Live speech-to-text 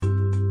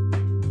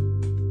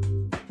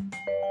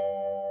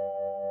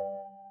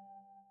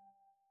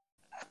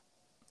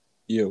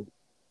You.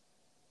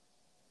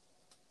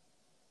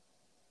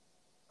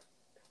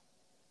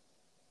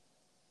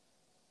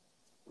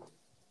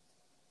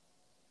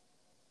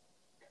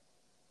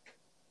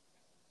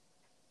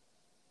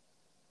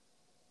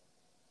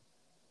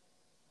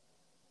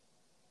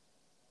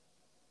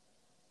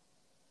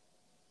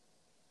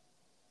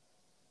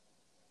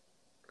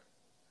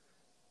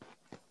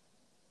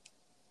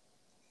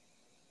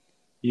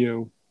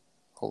 You.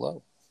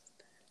 Hello.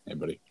 Hey,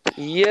 buddy.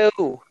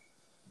 Yo.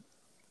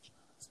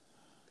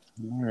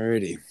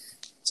 Alrighty.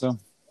 So,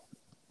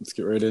 let's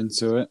get right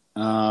into it.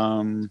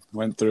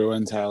 Went through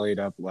and tallied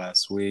up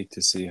last week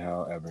to see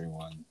how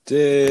everyone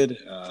did.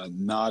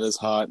 Not as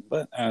hot,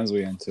 but as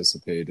we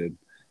anticipated.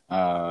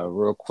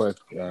 Real quick,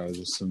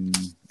 just some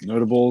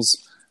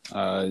notables.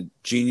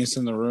 Genius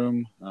in the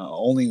room.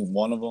 Only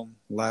one of them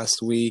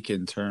last week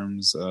in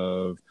terms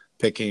of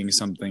picking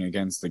something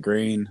against the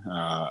grain.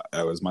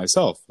 That was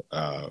myself.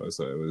 It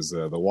was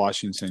the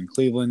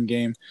Washington-Cleveland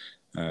game.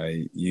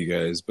 You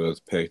guys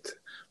both picked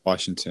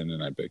Washington,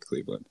 and I picked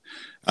Cleveland.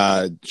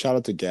 Shout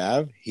out to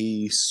Gav.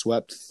 He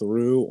swept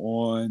through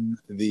on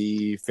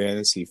the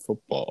fantasy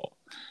football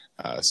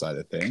side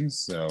of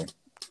things. So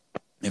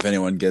if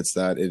anyone gets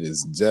that, it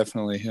is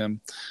definitely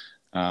him.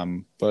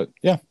 But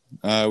yeah,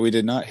 we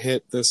did not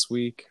hit this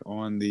week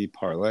on the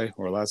parlay,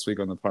 or last week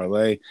on the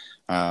parlay,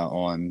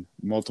 on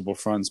multiple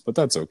fronts, but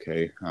that's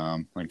okay.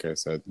 Like I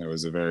said, it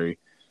was a very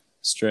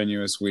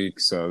strenuous week,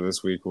 so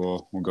this week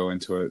we'll go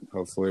into it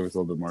hopefully with a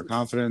little bit more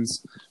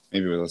confidence,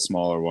 maybe with a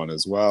smaller one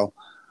as well.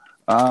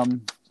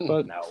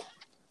 But no,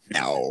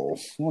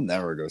 we'll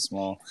never go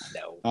small.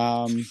 No.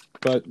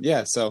 But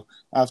yeah, so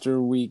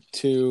after week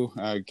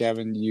 2,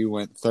 Gavin, you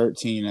went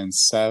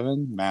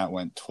 13-7, Matt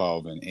went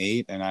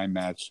 12-8, and I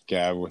matched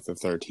Gav with a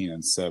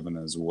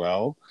 13-7 as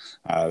well.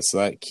 So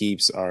that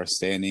keeps our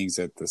standings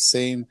at the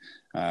same.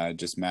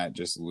 Just Matt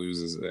just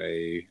loses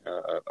a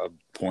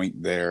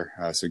point there.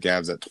 So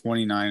Gav's at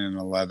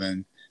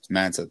 29-11,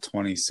 Matt's at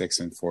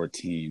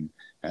 26-14,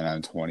 and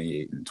I'm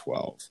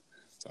 28-12.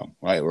 So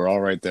right, we're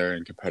all right there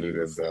and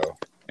competitive though.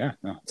 Yeah,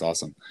 no, it's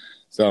awesome.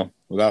 So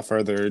without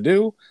further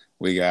ado,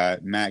 we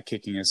got Matt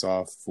kicking us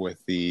off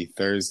with the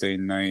Thursday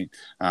night.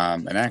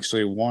 And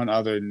actually, one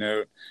other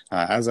note,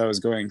 as I was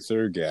going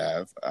through,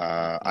 Gav,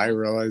 I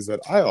realized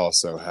that I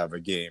also have a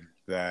game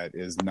that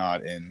is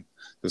not in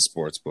the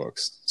sports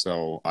books.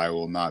 So I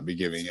will not be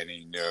giving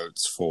any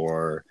notes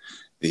for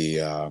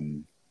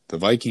the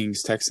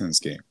Vikings-Texans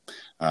game,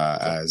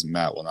 as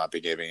Matt will not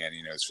be giving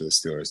any notes for the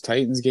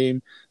Steelers-Titans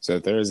game. So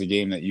if there is a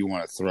game that you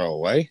want to throw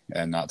away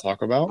and not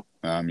talk about,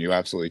 you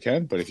absolutely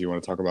can. But if you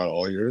want to talk about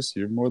all yours,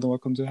 you're more than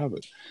welcome to have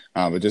it.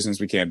 But just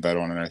since we can't bet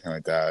on it or anything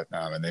like that,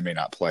 and they may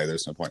not play,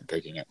 there's no point in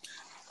picking it.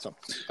 So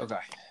Okay.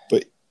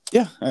 But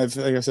yeah, like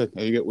I said,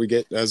 we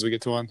get as we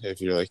get to one.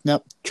 If you're like,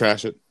 nope,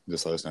 trash it,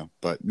 just let us know.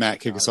 But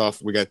Matt, kick us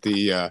off. We got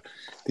the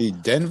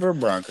Denver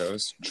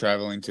Broncos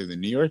traveling to the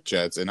New York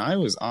Jets, and I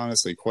was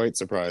honestly quite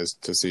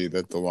surprised to see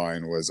that the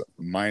line was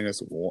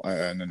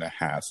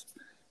 -1.5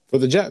 for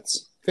the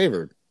Jets,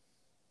 favored.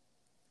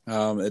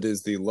 It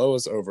is the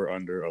lowest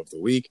over/under of the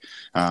week,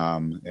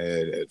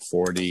 at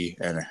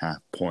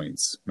 40.5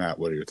 points. Matt,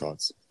 what are your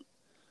thoughts?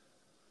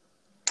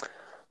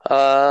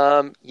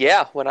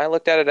 Yeah, when I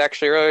looked at it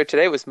actually earlier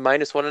today, it was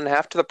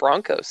 -1.5 to the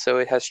Broncos, so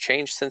it has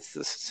changed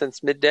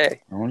since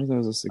midday. I wonder if there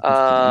was a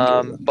significant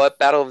injury then. But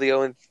battle of the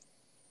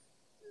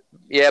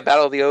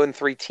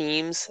 0-3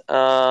 teams.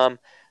 The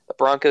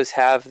Broncos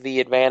have the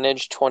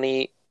advantage,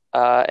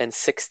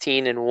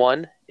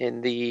 20-16-1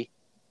 in the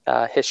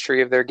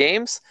history of their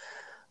games.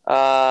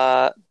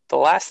 The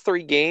last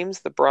 3 games,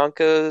 the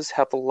Broncos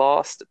have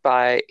lost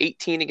by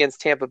 18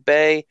 against Tampa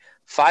Bay,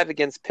 5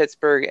 against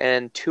Pittsburgh,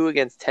 and 2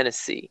 against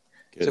Tennessee.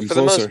 Getting so for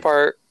closer. the most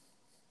part,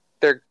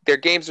 their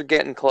games are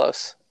getting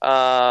close.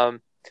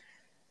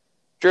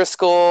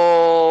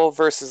 Driscoll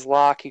versus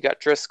Locke. You got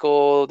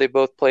Driscoll. They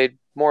both played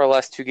more or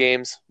less 2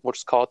 games. We'll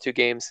just call it 2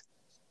 games.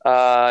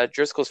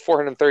 Driscoll's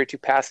 432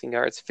 passing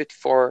yards,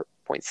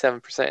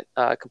 54.7%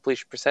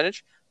 completion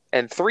percentage,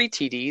 and 3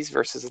 TDs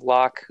versus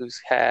Locke, who's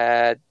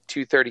had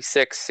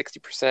 236,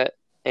 60%,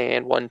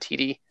 and 1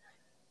 TD.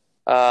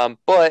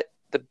 But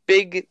the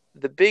big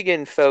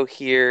info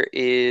here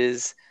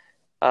is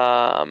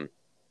the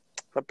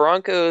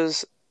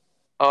Broncos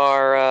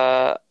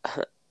are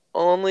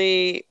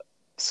only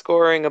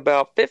scoring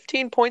about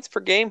 15 points per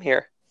game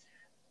here,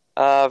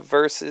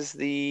 versus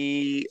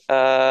the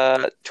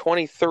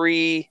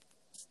 23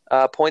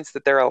 points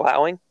that they're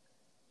allowing.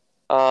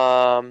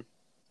 However,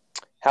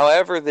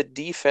 the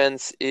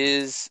defense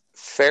is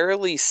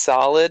fairly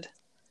solid.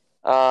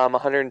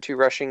 102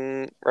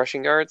 rushing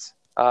yards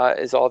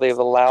is all they've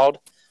allowed,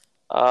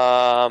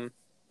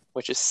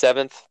 which is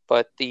 7th,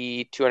 but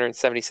the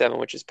 277,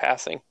 which is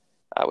passing,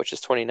 which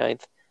is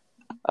 29th.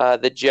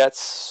 The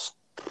Jets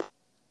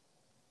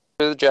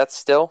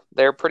still,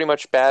 they're pretty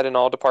much bad in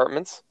all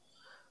departments.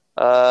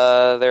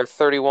 They're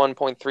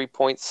 31.3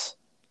 points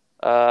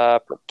per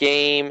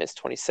game, is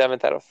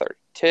 27th out of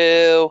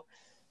 32.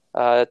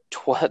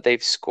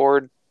 They've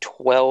scored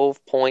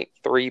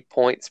 12.3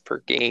 points per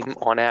game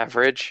on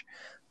average,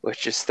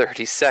 which is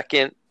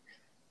 32nd.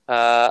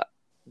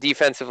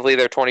 Defensively,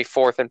 they're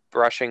 24th in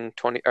rushing,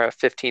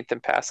 15th in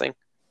passing.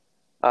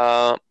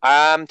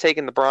 I'm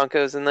taking the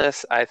Broncos in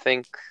this. I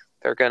think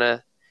they're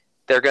gonna,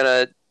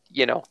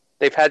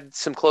 they've had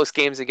some close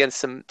games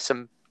against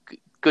some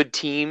good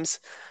teams.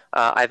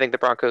 I think the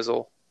Broncos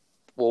will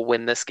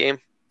win this game.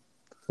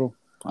 Cool.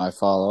 I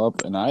follow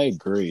up, and I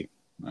agree.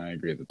 I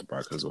agree that the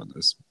Broncos win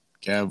this.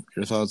 Gav,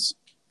 your thoughts?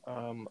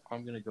 I'm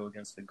going to go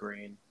against the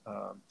grain.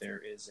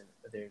 There's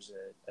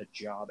a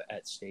job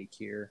at stake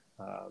here,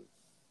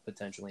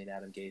 potentially in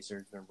Adam Gase.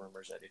 There's been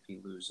rumors that if he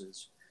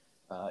loses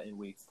in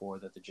Week 4,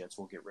 that the Jets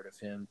will get rid of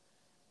him.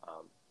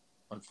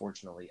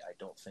 Unfortunately, I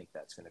don't think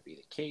that's going to be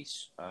the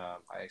case. I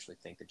actually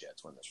think the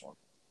Jets win this one.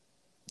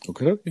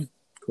 Okay.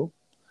 Cool.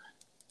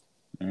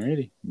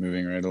 Alrighty,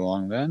 moving right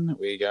along then.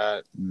 We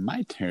got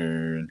my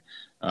turn.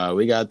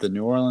 We got the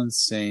New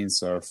Orleans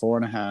Saints are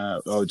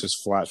 4.5,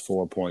 just flat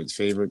 4 points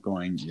favorite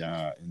going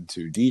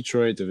into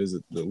Detroit to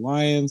visit the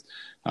Lions.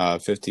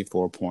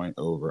 54-point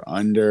over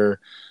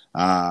under.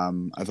 I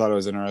thought it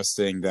was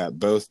interesting that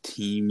both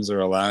teams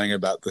are allowing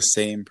about the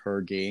same per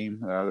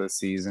game this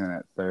season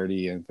at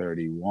 30 and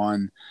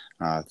 31.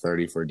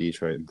 30 for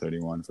Detroit and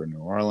 31 for New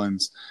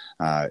Orleans.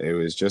 It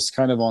was just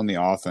kind of on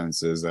the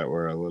offenses that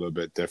were a little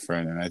bit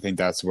different, and I think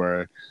that's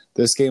where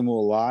this game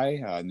will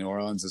lie. New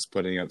Orleans is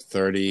putting up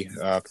 30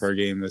 per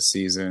game this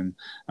season,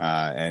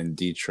 and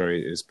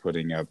Detroit is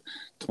putting up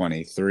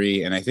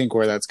 23. And I think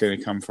where that's going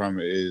to come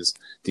from is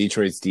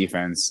Detroit's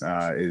defense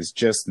is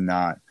just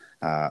not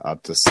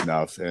up to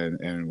snuff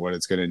and what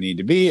it's going to need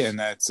to be, and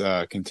that's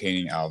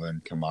containing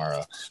Alvin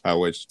Kamara,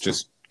 which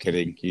just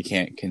kidding. You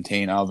can't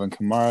contain Alvin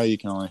Kamara. You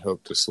can only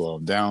hope to slow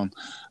him down.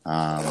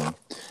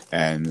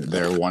 And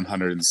their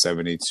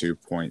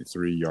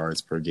 172.3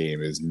 yards per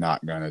game is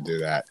not going to do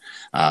that.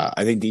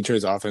 I think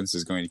Detroit's offense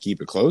is going to keep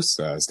it close.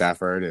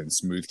 Stafford and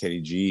smooth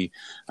Kenny G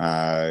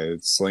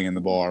slinging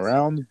the ball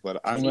around.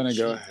 But I'm going to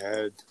go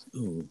ahead.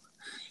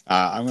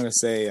 I'm going to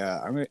say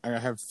I'm going to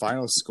have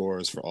final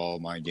scores for all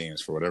my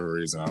games for whatever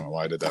reason. I don't know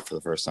why I did that for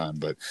the first time.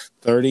 But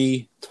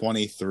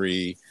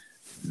 30-23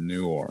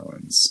 New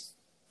Orleans.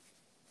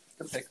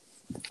 Pick.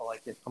 I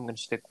like it. I'm gonna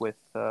stick with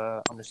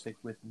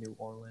New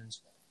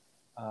Orleans.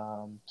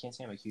 Can't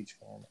say I'm a huge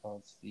fan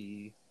of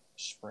the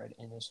spread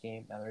in this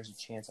game. Now there's a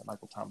chance that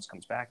Michael Thomas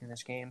comes back in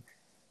this game.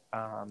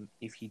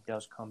 If he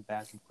does come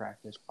back and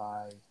practice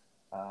by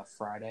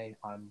Friday,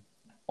 I'm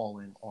all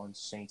in on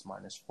Saints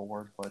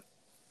 -4, but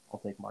I'll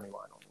take money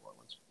line on New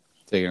Orleans.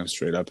 Taking them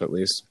straight up at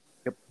least.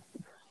 Yep.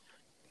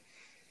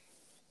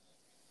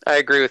 I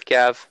agree with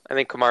Gav. I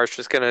think Kamara's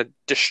just gonna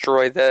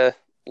destroy the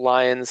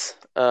Lions.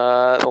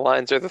 The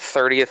Lions are the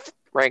 30th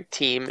ranked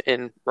team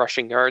in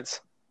rushing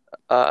yards.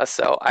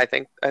 So I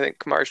think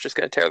Kamara's just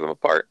going to tear them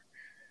apart.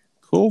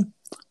 Cool.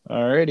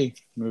 Alrighty.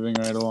 Moving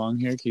right along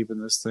here, keeping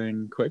this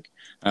thing quick.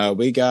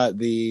 We got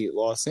the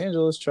Los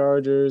Angeles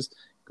Chargers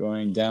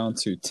going down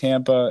to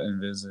Tampa and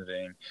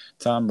visiting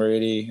Tom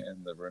Brady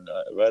and the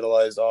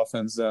revitalized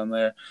offense down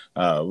there.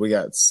 We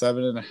got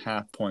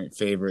 7.5-point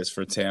favorites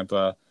for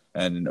Tampa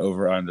and an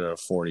over-under of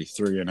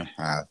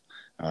 43.5.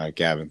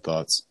 Gavin,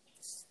 thoughts?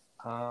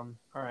 All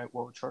right.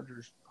 Well, the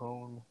Chargers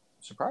own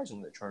the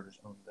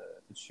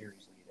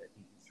series lead at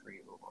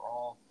 83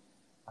 overall.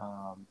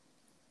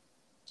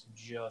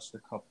 Just a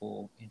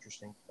couple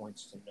interesting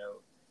points to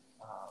note.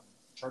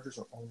 Chargers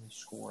are only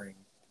scoring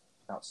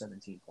about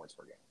 17 points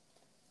per game.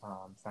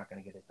 It's not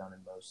going to get it done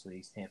in most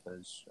leagues.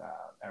 Tampa's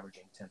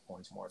averaging 10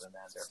 points more than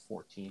that. They're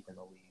 14th in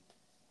the league.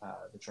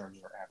 The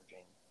Chargers are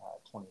averaging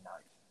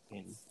 29th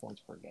in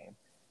points per game.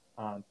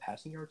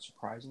 Passing yards,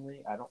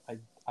 surprisingly,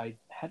 I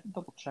had to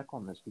double check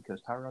on this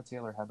because Tyrod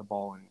Taylor had the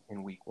ball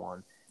in week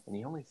 1, and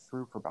he only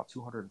threw for about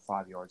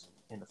 205 yards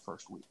in the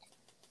first week.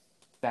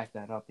 Back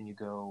that up, and you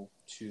go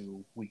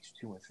to weeks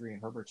 2 and 3,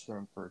 and Herbert's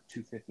thrown for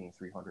 250 and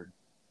 300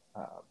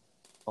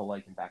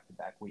 alike in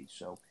back-to-back weeks.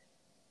 So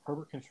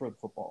Herbert can throw the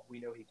football. We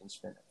know he can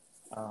spin it.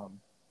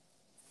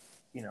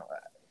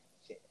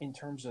 In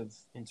terms of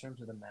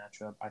the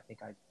matchup, I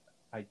think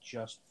I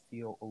just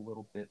feel a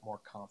little bit more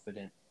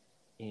confident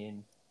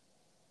in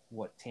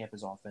what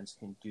Tampa's offense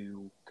can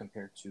do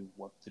compared to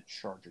what the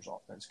Chargers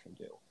offense can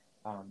do.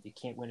 You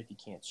can't win if you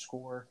can't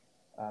score.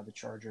 The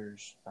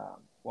Chargers,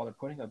 while they're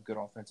putting up good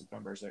offensive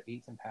numbers, they're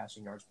 8th in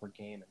passing yards per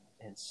game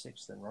and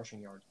 6th in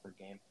rushing yards per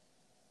game.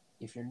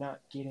 If you're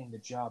not getting the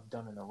job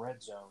done in the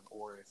red zone,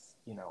 or if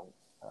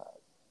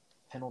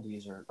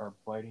penalties are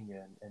biting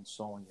you and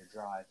stalling your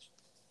drives,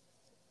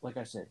 like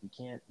I said, you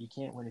can't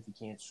win if you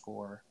can't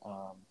score.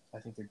 I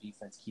think their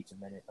defense keeps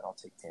them in it, but I'll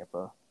take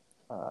Tampa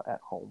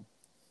at home.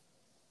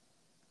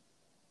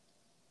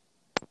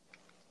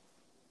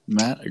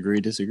 Matt,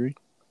 agree, disagree?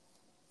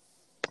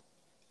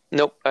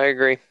 Nope, I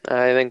agree.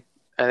 I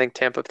think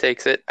Tampa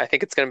takes it. I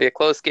think it's going to be a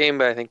close game,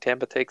 but I think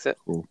Tampa takes it.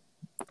 Cool.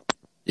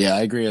 Yeah,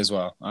 I agree as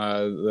well.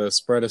 The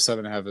spread of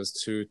 7.5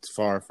 is too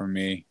far for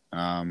me.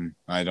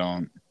 I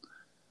don't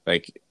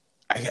like.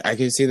 I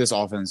can see this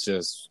offense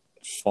just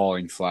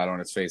falling flat on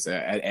its face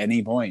at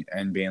any point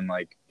and being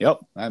like, "Yep,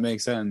 that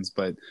makes sense."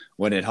 But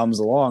when it hums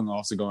along,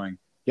 also going,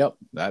 "Yep,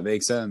 that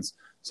makes sense."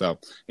 So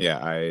yeah,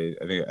 I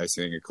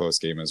think a close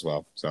game as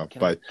well. So,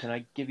 Can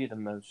I give you the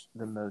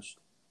most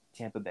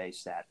Tampa Bay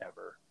stat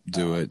ever?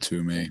 Do it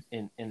to me.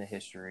 In the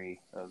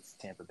history of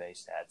Tampa Bay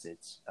stats,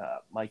 it's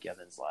Mike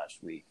Evans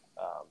last week,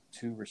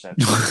 2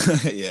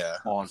 receptions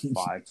on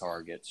 5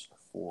 targets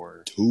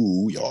for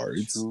 2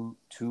 yards,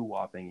 two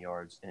whopping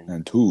yards,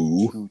 and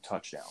 2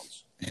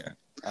 touchdowns. Yeah,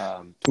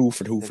 2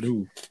 for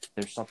 2.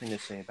 There's something to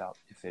say about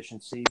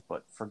efficiency,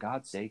 but for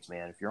God's sakes,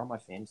 man, if you're on my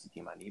fantasy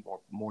team, I need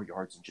more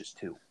yards than just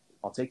 2.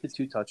 I'll take the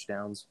 2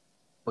 touchdowns,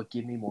 but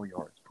give me more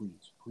yards,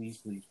 please, please,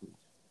 please, please.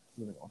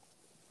 Moving on.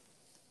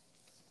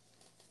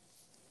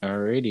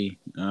 Alrighty,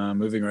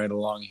 moving right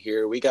along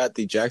here, we got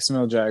the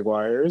Jacksonville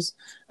Jaguars.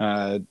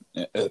 Battle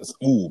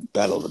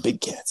of the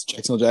Big Cats.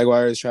 Jacksonville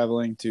Jaguars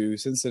traveling to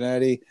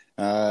Cincinnati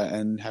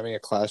and having a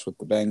clash with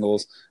the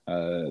Bengals.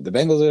 The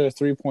Bengals are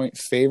 3-point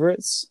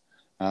favorites,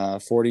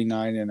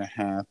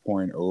 49.5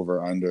 point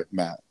over under.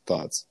 Matt,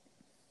 thoughts?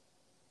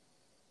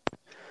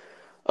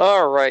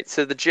 All right,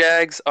 so the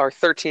Jags are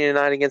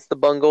 13-9 against the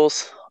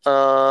Bengals.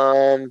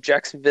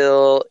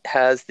 Jacksonville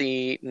has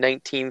the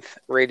 19th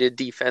rated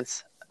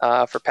defense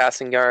for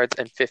passing yards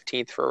and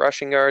 15th for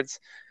rushing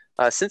yards.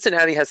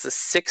 Cincinnati has the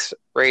 6th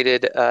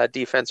rated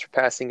defense for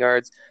passing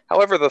yards.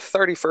 However, the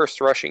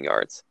 31st rushing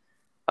yards.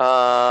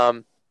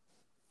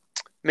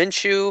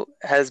 Minshew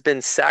has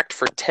been sacked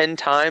for 10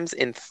 times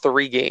in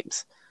 3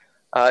 games.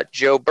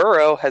 Joe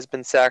Burrow has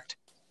been sacked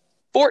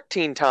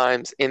 14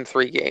 times in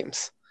 3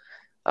 games.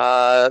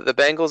 The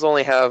Bengals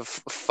only have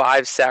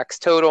 5 sacks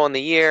total in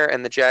the year,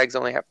 and the Jags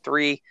only have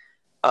 3.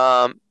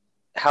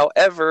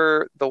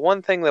 However, the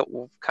one thing that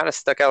kind of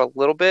stuck out a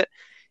little bit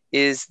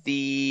is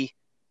the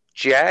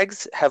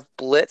Jags have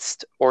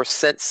blitzed or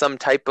sent some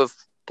type of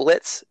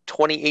blitz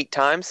 28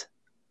 times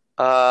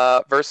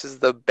versus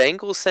the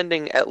Bengals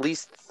sending at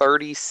least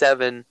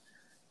 37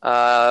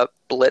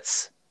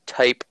 blitz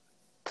type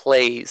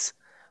plays,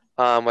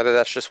 whether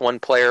that's just one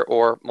player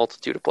or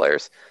multitude of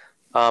players.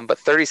 But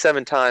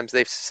 37 times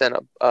they've sent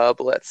a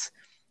blitz.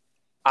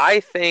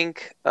 I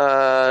think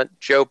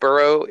Joe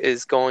Burrow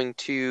is going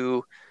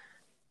to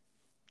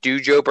do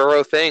Joe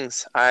Burrow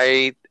things.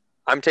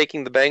 I'm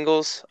taking the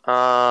Bengals.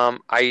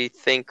 I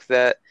think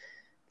that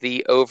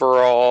the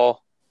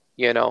overall,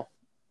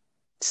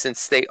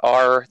 since the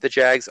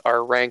Jags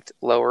are ranked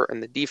lower in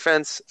the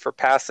defense for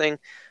passing,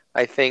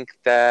 I think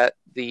Joe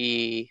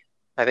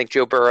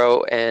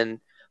Burrow and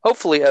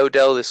hopefully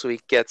Odell this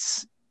week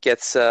gets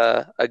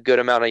a good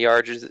amount of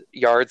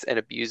yards and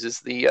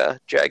abuses the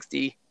Jags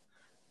D.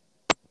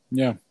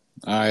 Yeah,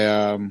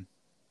 I'll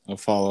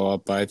follow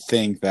up. I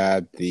think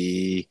that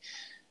the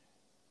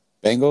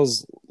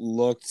Bengals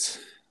looked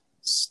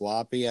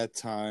sloppy at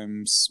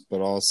times,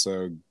 but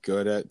also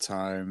good at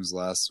times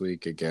last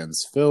week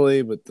against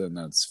Philly, but then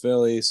that's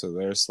Philly, so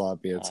they're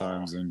sloppy at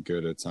times and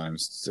good at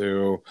times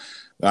too.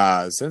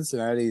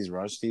 Cincinnati's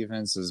rush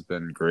defense has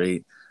been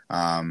great,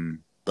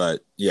 but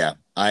yeah,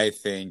 I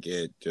think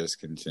it just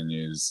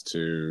continues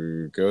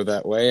to go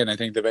that way, and I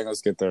think the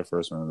Bengals get their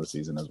first win of the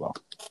season as well.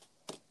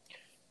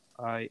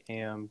 I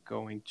am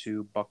going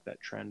to buck that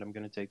trend. I'm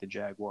going to take the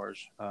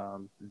Jaguars.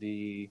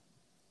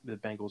 The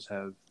Bengals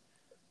have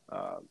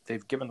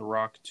they've given the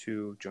rock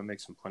to Joe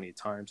Mixon plenty of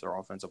times. Their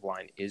offensive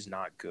line is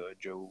not good.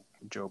 Joe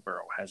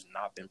Burrow has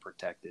not been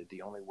protected.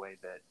 The only way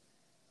that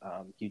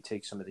you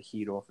take some of the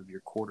heat off of your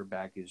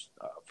quarterback is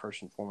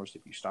first and foremost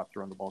if you stop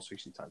throwing the ball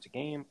 60 times a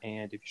game,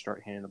 and if you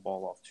start handing the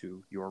ball off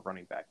to your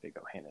running back, they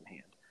go hand in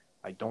hand.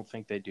 I don't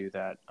think they do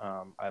that.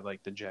 I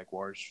like the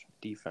Jaguars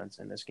defense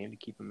in this game to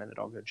keep them in it.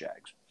 I'll go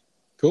Jags.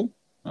 Cool.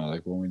 I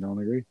like when we don't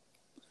agree.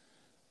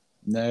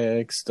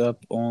 Next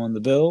up on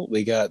the bill,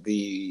 we got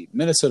the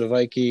Minnesota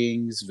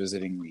Vikings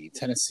visiting the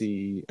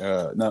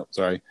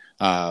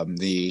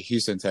the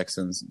Houston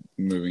Texans.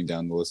 Moving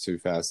down the list too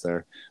fast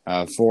there.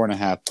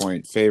 4.5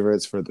 point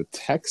favorites for the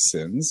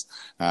Texans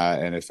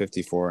and a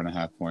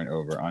 54.5 point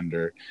over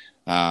under.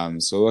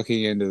 So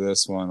looking into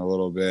this one a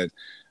little bit.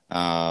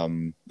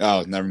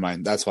 Never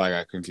mind. That's why I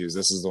got confused.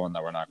 This is the one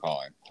that we're not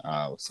calling.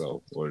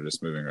 So we're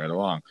just moving right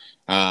along.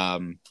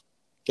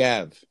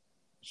 Gav,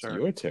 Sure.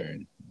 Your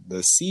turn. The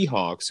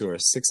Seahawks, who are a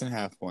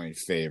 6.5 point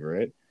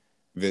favorite,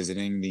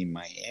 visiting the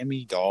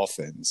Miami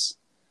Dolphins.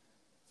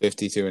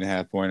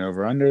 52.5 point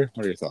over under.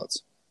 What are your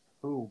thoughts?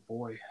 Oh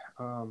boy.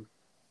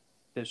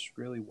 This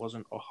really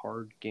wasn't a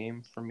hard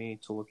game for me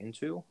to look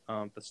into.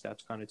 The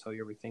stats kind of tell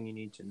you everything you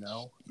need to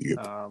know.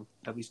 Yep.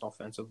 At least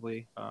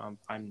offensively.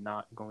 I'm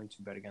not going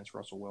to bet against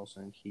Russell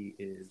Wilson. He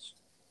is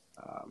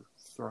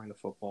throwing the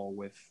football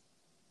with,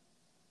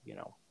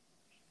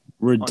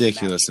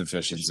 ridiculous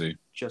efficiency.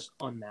 Just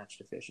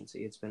unmatched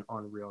efficiency. It's been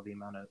unreal. The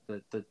amount of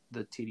the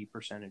TD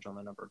percentage on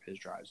the number of his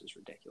drives is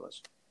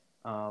ridiculous.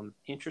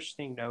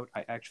 Interesting note,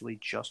 I actually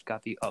just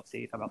got the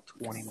update about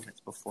 20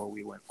 minutes before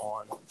we went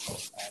on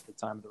at the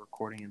time of the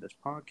recording of this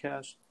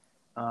podcast.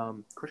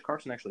 Chris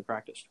Carson actually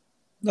practiced.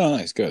 Oh,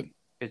 nice. Good.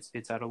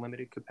 It's at a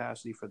limited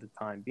capacity for the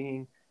time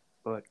being.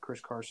 but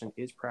Chris Carson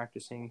is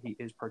practicing. He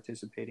is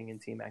participating in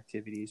team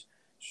activities.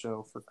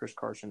 So for Chris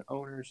Carson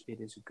owners, it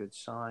is a good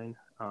sign.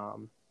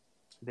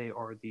 They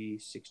are the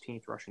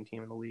 16th rushing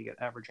team in the league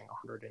at averaging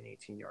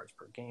 118 yards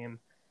per game.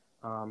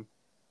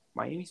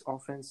 Miami's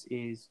offense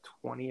is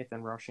 20th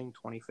in rushing,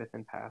 25th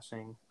in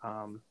passing.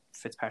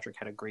 Fitzpatrick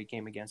had a great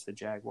game against the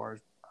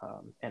Jaguars.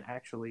 And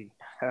actually,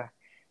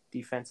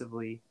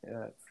 defensively,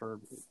 for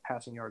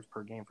passing yards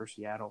per game for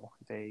Seattle,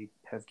 they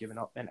have given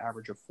up an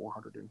average of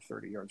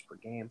 430 yards per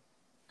game.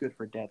 Good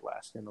for dead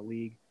last in the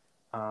league.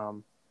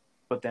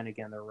 But then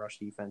again, their rush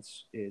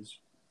defense is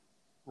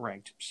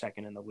ranked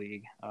second in the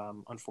league.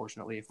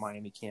 Unfortunately, if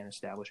Miami can't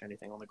establish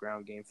anything on the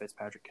ground game,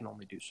 Fitzpatrick can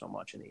only do so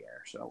much in the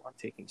air. So I'm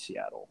taking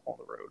Seattle on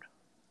the road.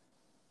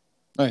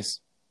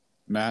 Nice.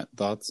 Matt,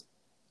 thoughts?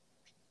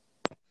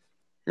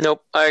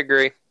 Nope, I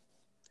agree.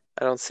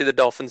 I don't see the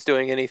Dolphins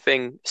doing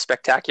anything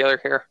spectacular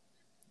here.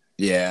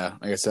 Yeah,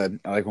 like I said,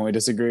 I like when we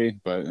disagree,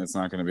 but it's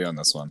not going to be on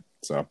this one.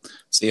 So,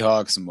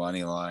 Seahawks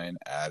money line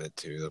added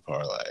to the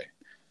parlay.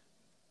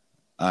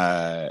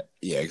 Yeah,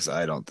 because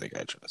I don't think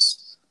I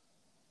trust.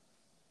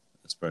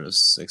 The spread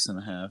is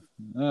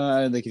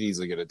 6.5. They could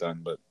easily get it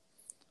done, but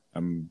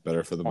I'm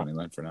better for the money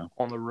line for now.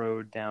 On the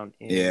road down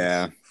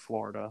in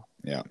Florida.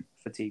 Yeah.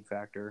 Fatigue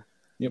factor.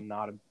 Yep.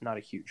 Not a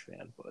huge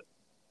fan, but.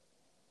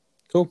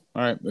 Cool.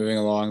 All right, moving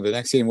along. The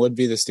next game would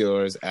be the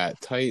Steelers at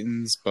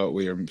Titans, but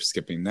we are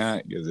skipping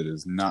that because it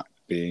is not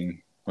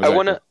being. I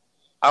want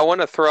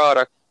to throw out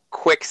a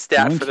quick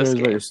stat for this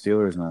game. About your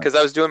Steelers, Matt? Because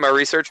I was doing my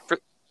research for.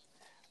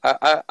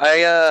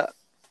 I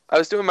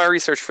was doing my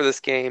research for this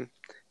game,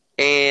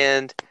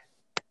 and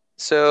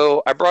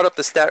so I brought up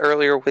the stat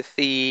earlier with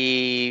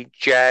the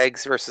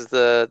Jags versus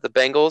the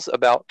Bengals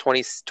about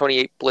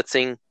 28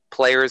 blitzing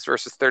players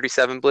versus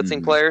 37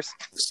 blitzing players.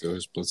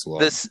 Steelers blitz a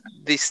lot.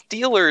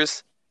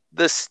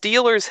 The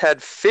Steelers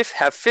have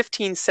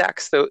 15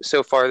 sacks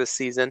so far this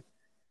season.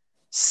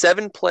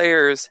 7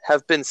 players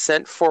have been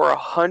sent for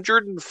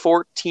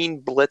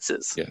 114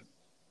 blitzes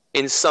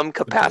in some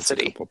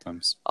capacity.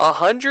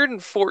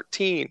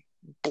 114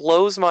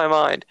 blows my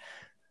mind.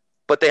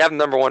 But they have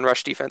number 1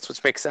 rush defense,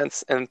 which makes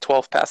sense, and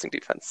 12th passing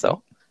defense.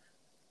 So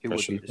it would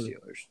be the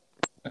Steelers.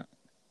 Yeah.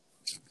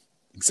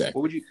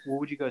 Exactly. What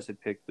would you guys have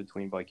picked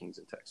between Vikings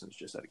and Texans,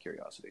 just out of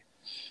curiosity?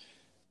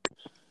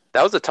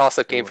 That was a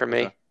toss-up game for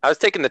me. I was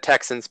taking the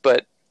Texans,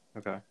 but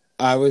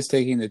I was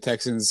taking the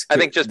Texans. I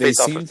think just they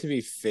based off seem to be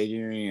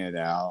figuring it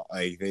out.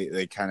 Like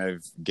they kind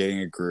of getting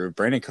a groove.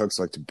 Brandon Cooks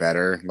looked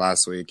better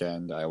last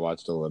weekend. I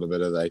watched a little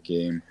bit of that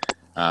game.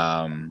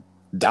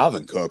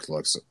 Dalvin Cook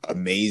looks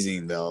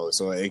amazing though,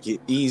 so it could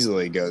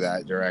easily go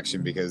that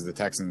direction because the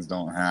Texans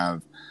don't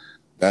have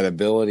that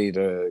ability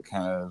to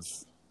kind of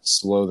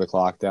slow the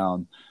clock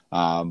down.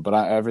 But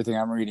everything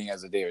I'm reading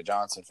as a David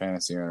Johnson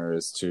fantasy owner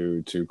is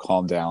to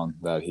calm down,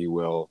 that he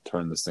will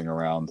turn this thing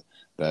around.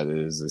 That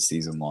is a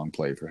season-long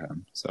play for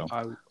him. So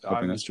I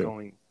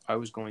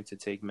was going to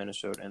take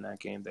Minnesota in that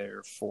game.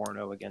 They're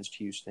 4-0 against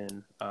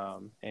Houston,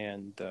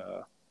 and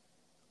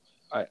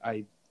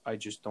I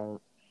just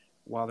don't.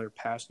 While their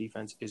pass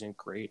defense isn't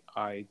great,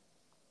 I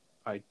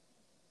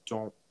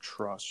don't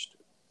trust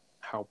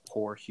how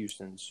poor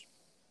Houston's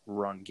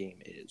run game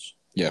is.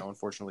 Yeah. You know,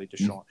 unfortunately,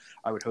 Deshaun.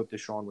 I would hope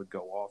Deshaun would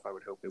go off. I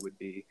would hope it would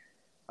be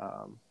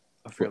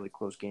a fairly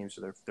close game,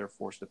 so they're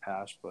forced to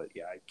pass. But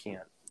yeah, I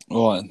can't.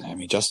 Well, I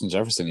mean, Justin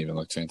Jefferson even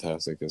looked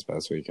fantastic this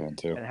past weekend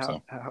too.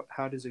 And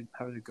how does it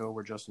go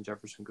where Justin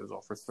Jefferson goes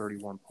off for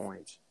 31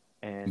 points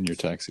and in your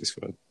taxi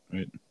squad,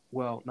 right?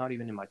 Well, not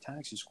even in my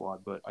taxi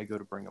squad, but I go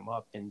to bring them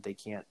up and they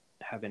can't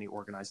have any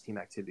organized team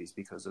activities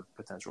because of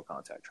potential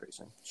contact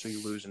tracing. So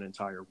you lose an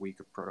entire week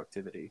of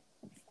productivity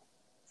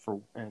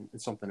and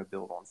it's something to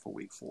build on for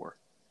week 4.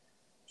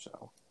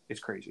 So it's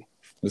crazy.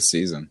 This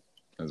season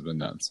has been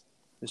nuts.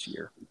 This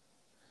year.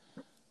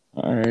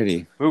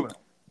 Alrighty. Moving on.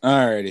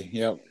 Alrighty.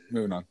 Yep.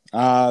 Moving on.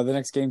 The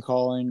next game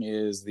calling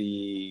is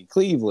the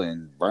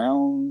Cleveland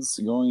Browns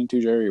going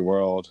to Jerry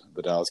World.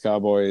 The Dallas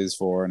Cowboys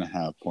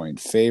 4.5-point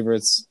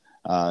favorites.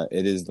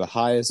 It is the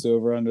highest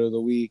over under the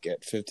week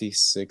at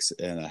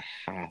 56.5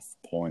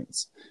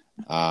 points.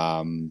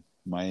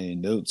 My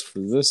notes for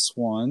this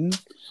one.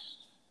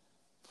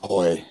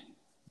 Boy,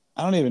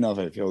 I don't even know if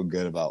I feel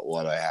good about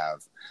what I have.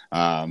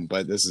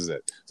 But this is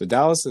it. So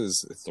Dallas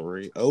is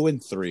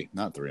 0-3,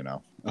 not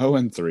 3-0.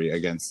 0-3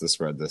 against the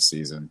spread this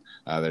season.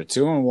 They're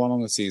 2-1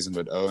 on the season,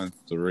 but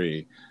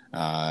 0-3.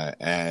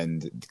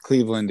 And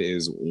Cleveland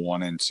is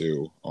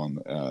 1-2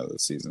 on the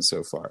season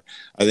so far.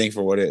 I think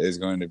for what it is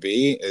going to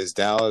be is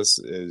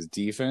Dallas's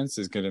defense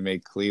is going to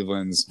make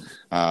Cleveland's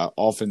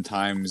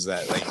oftentimes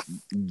that like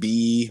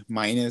B-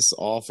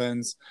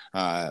 offense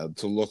to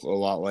look a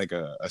lot like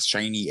a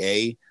shiny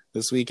A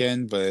this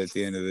weekend. But at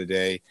the end of the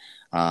day,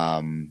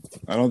 I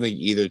don't think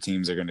either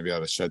teams are going to be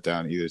able to shut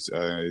down either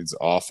its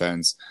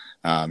offense.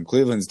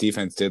 Cleveland's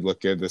defense did look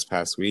good this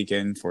past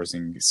weekend,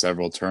 forcing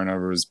several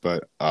turnovers,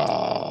 but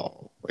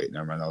Wait,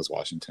 never mind. That was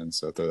Washington,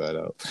 so throw that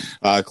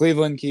out.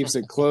 Cleveland keeps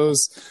it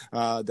close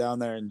down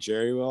there in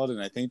Jerryweld,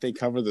 and I think they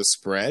cover the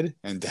spread,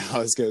 and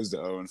Dallas goes to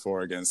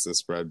 0-4 against the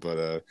spread,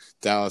 but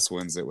Dallas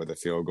wins it with a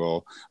field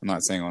goal. I'm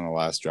not saying on the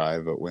last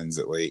drive, but wins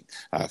it late.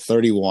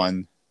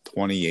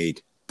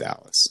 31-28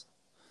 Dallas.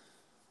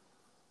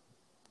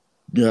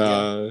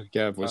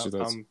 Gav, what's your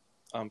thoughts?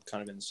 I'm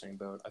kind of in the same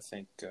boat. I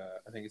think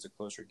it's a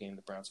closer game.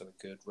 The Browns have a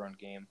good run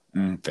game.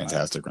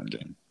 Fantastic run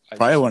game.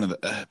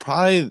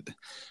 Probably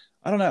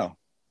I don't know,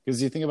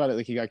 because you think about it,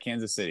 like you got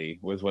Kansas City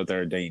with what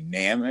they're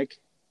dynamic,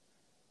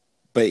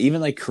 but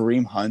even like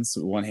Kareem Hunt's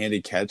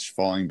one-handed catch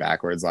falling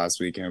backwards last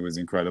weekend was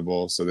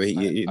incredible. So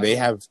they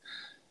have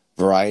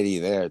variety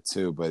there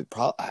too. But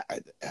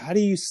how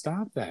do you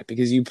stop that?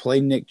 Because you play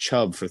Nick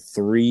Chubb for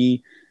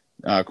 3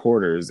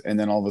 quarters, and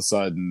then all of a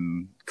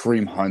sudden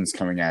Kareem Hunt's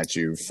coming at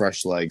you,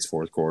 fresh legs,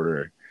 fourth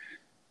quarter.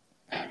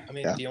 I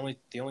mean, the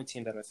only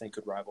team that I think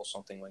could rival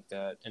something like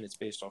that, and it's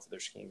based off of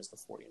their scheme, is the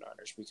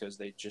 49ers, because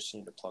they just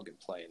seem to plug and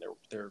play, and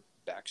their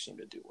backs seem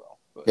to do well.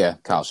 But yeah,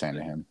 Kyle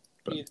Shanahan.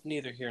 But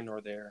neither here nor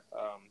there.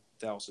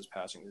 Dallas's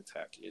passing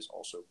attack is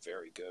also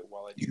very good.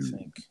 While I do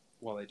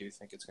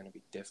think it's going to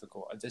be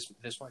difficult.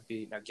 This might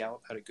be now.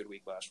 Gallup had a good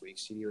week last week.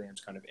 CeeDee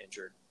Lamb's kind of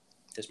injured.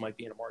 This might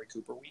be an Amari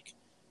Cooper week.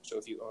 So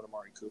if you own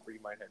Amari Cooper,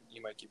 you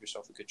might give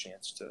yourself a good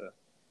chance to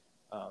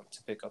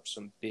pick up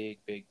some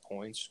big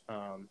points.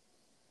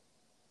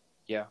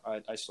 Yeah,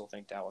 I still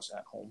think Dallas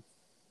at home.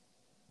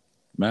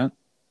 Matt?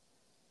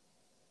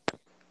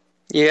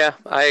 Yeah,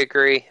 I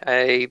agree.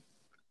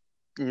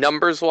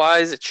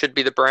 Numbers-wise, it should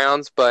be the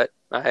Browns, but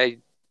I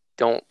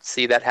don't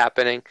see that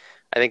happening.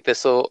 I think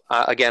this will,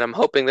 again, I'm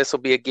hoping this will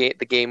be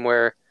the game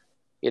where,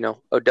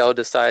 Odell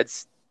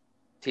decides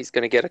he's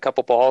going to get a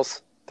couple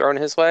balls thrown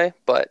his way,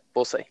 but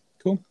we'll see.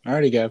 Cool.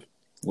 Alrighty, Gav.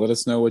 Let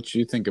us know what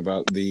you think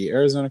about the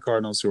Arizona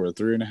Cardinals, who are a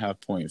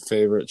 3.5-point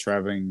favorite,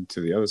 traveling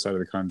to the other side of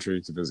the country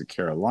to visit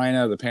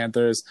Carolina, the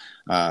Panthers,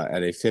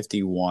 at a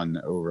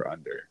 51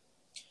 over/under.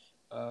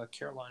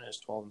 Carolina is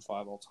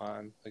 12-5 all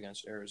time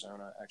against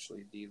Arizona.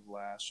 Actually, the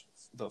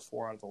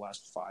 4 out of the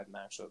last 5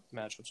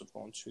 matchups have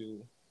gone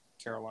to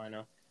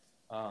Carolina.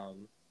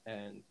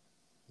 And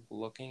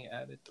looking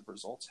at it, the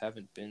results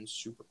haven't been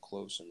super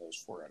close in those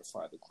 4 out of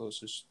 5.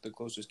 The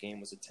closest game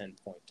was a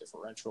 10-point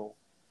differential.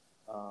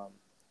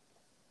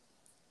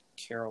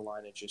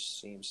 Carolina just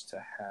seems to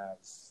have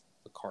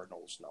the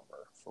Cardinals'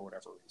 number for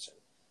whatever reason.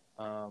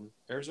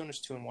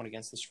 Arizona's 2-1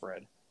 against the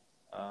spread.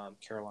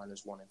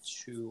 Carolina's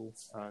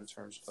 1-2 in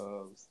terms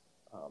of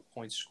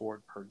points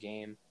scored per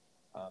game.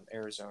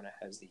 Arizona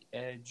has the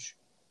edge.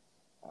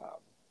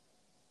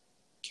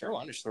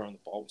 Carolina's throwing the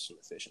ball with some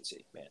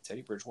efficiency. Man,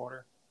 Teddy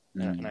Bridgewater,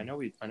 and I know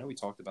we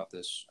talked about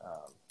this.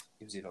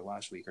 It was either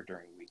last week or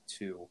during week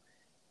 2.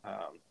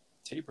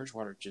 Teddy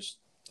Bridgewater just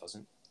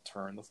doesn't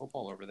turn the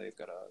football over. They've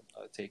got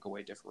a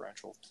takeaway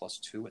differential of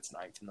 +2. It's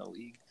 9th in the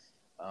league.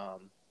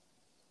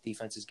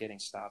 Defense is getting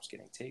stops,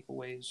 getting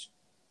takeaways.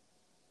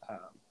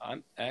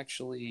 I'm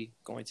actually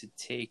going to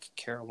take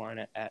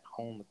Carolina at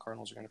home. The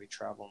Cardinals are going to be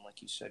traveling,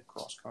 like you said,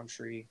 cross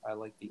country. I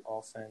like the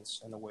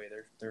offense and the way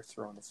they're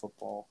throwing the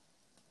football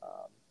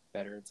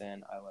better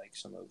than I like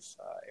some of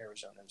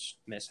Arizona's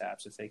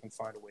mishaps. If they can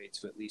find a way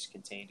to at least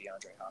contain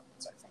DeAndre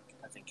Hopkins,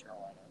 I think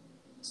Carolina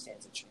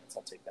stands a chance.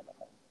 I'll take them at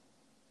home.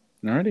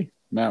 Alrighty.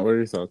 Matt, what are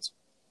your thoughts?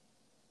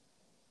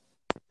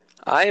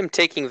 I am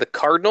taking the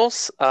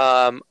Cardinals.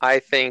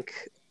 I think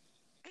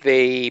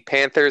the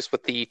Panthers,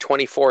 with the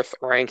 24th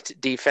ranked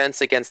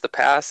defense against the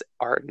pass,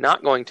 are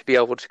not going to be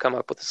able to come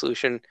up with a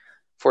solution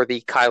for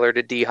the Kyler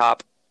to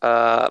D-Hop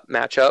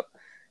matchup.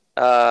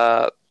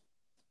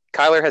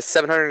 Kyler has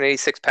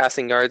 786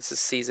 passing yards this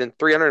season.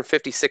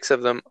 356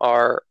 of them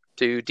are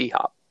to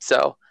D-Hop.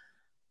 So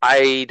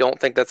I don't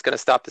think that's going to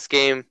stop this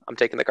game. I'm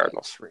taking the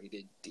Cardinals.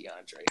 Traded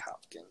DeAndre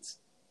Hopkins.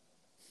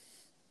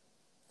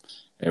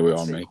 Yeah, we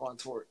all make.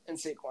 And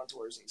Saquon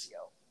tore his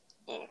ACL.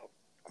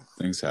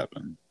 Things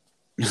happen.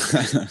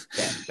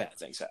 Bad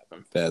things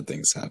happen. Bad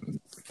things happen.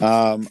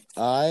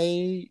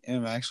 I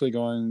am actually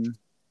going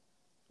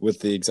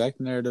with the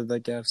exact narrative that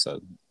Gav said.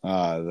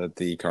 That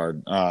the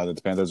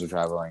Panthers are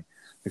traveling.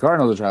 The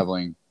Cardinals are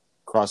traveling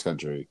cross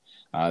country.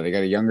 They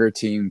got a younger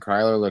team.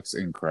 Kyler looks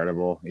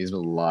incredible. He's been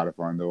a lot of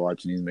fun to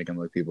watch, and he's making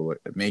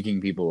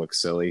people look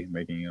silly,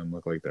 making them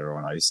look like they're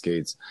on ice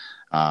skates.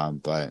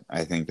 But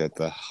I think that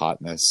the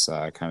hotness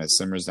kind of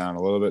simmers down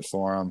a little bit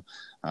for him,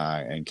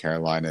 and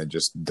Carolina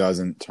just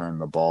doesn't turn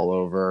the ball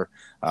over.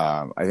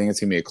 I think it's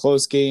gonna be a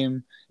close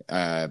game,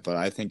 but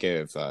I think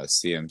if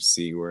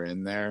CMC were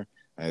in there,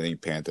 I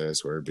think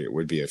Panthers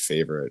would be a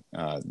favorite,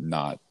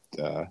 not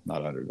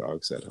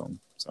underdogs at home.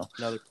 So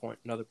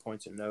another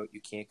point to note: you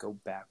can't go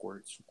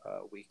backwards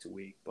week to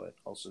week, but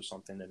also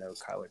something to note: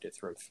 Kyler did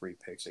throw 3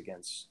 picks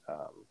against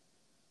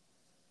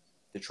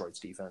Detroit's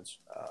defense.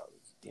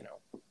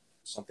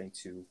 Something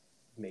to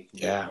make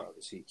note of.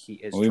 He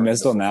is. We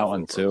missed on that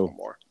one too.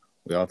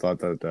 We all thought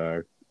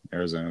that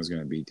Arizona was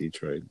going to beat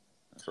Detroit.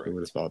 Who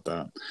would have thought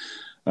that?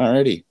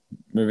 Alrighty,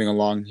 moving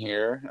along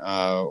here.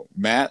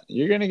 Matt,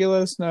 you're going to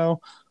let us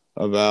know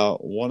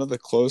about one of the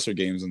closer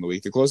games in the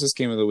week. The closest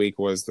game of the week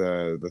was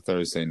the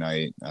Thursday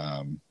night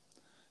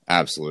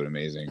absolute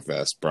amazing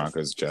fest,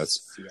 Broncos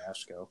Jets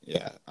fiasco.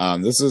 Yeah.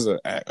 This is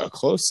a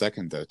close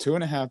second though.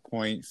 2.5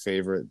 point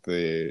favorite,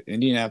 the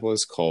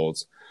Indianapolis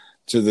Colts,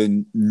 to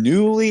the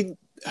newly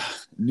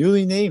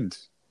named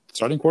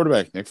starting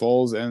quarterback Nick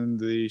Foles and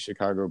the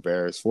Chicago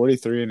Bears.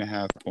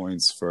 43.5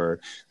 points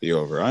for the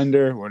over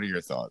under. What are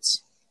your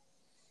thoughts?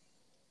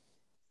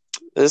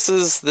 This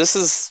is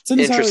It's an entirely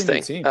new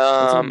interesting. team.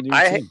 It's a new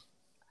team.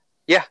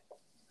 Yeah,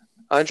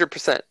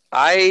 100%.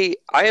 I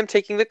am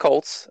taking the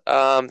Colts.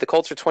 The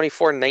Colts are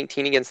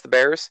 24-19 against the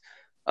Bears.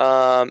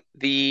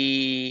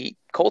 The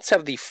Colts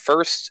have the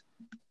first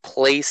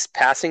place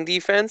passing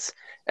defense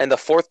and the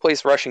fourth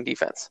place rushing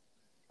defense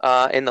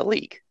in the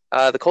league.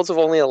 The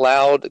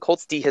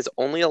Colts D has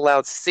only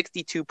allowed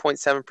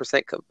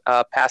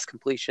 62.7% pass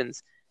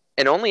completions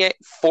and only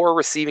 4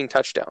 receiving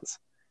touchdowns.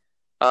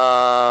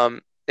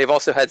 They've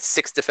also had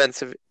 6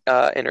 defensive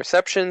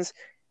interceptions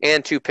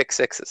and 2 pick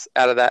sixes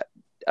out of that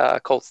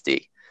Colts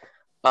D.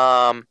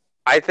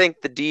 I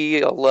think the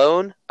D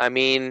alone, I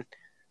mean,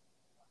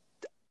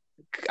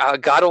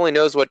 God only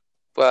knows what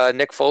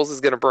Nick Foles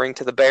is going to bring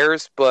to the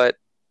Bears, but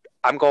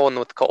I'm going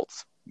with the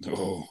Colts.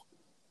 Oh.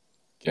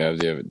 Yeah,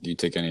 do you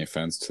take any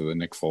offense to the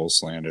Nick Foles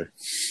slander?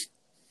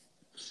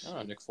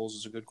 Nick Foles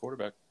is a good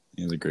quarterback.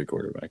 He's a great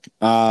quarterback.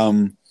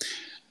 Yeah,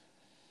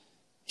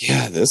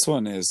 this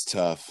one is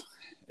tough.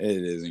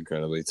 It is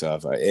incredibly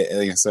tough. Like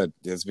I said,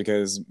 it's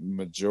because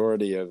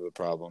majority of the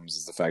problems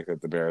is the fact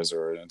that the Bears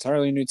are an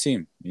entirely new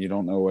team. You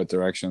don't know what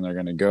direction they're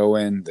going to go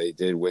in. They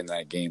did win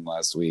that game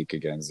last week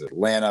against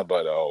Atlanta,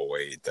 but oh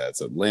wait,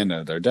 that's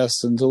Atlanta. They're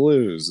destined to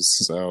lose.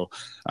 So,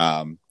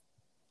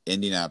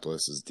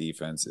 Indianapolis's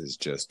defense is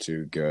just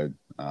too good.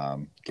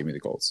 Give me the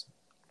Colts.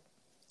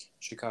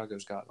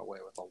 Chicago's gotten away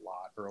with a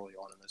lot early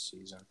on in this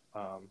season,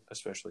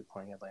 especially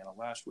playing Atlanta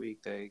last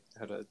week. They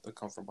had a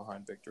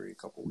come-from-behind victory a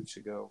couple weeks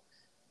ago.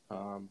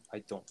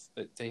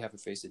 They haven't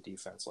faced a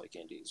defense like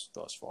Indy's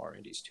thus far.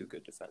 Indy's too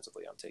good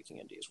defensively. I'm taking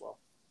Indy as well.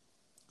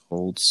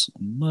 Colts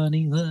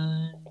money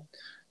line.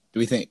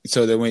 Do we think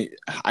so? Then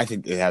I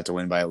think they have to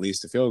win by at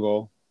least a field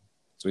goal.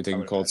 So we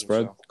taking Colts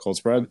spread. So. Colts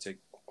spread. I would take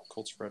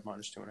Colts spread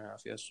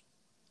 -2.5. Yes.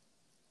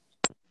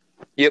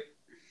 Yep.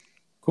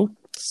 Cool.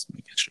 Let's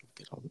make sure we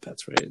get all the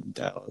bets right.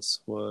 Dallas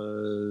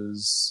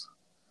was.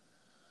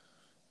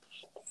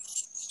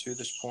 To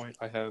this point,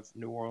 I have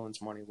New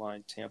Orleans money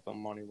line, Tampa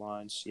money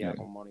line,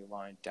 Seattle money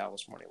line,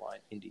 Dallas money line,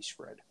 Indy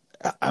spread.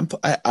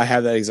 I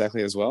have that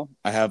exactly as well.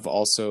 I have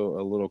also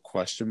a little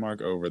question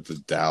mark over the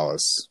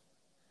Dallas.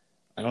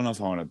 I don't know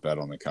if I want to bet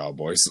on the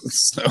Cowboys,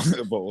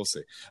 but we'll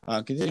see.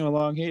 Continuing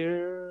along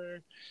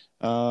here,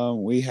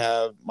 we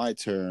have my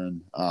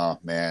turn. Oh,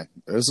 man.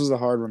 This was a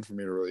hard one for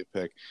me to really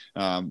pick.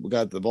 We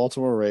got the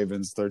Baltimore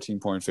Ravens,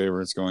 13-point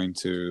favorites going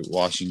to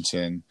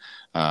Washington.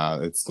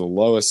 It's the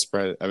lowest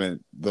spread,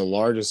 the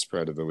largest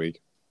spread of the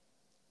week.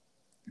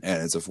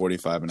 And it's a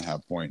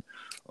 45.5-point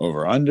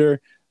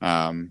over-under.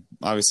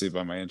 Obviously,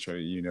 by my intro,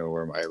 you know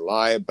where I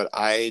lie, but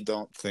I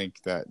don't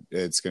think that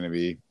it's going to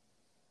be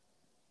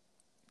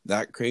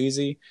that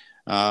crazy.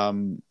 I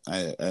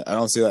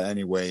don't see that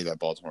any way that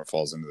Baltimore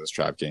falls into this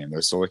trap game.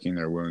 They're still licking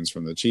their wounds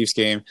from the Chiefs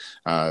game.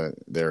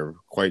 They're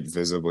quite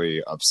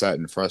visibly upset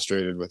and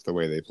frustrated with the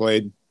way they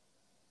played,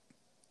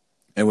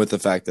 and with the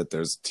fact that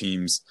there's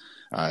teams,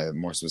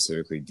 more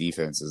specifically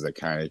defenses, that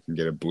kind of can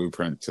get a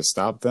blueprint to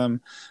stop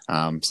them.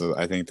 So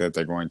I think that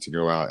they're going to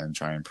go out and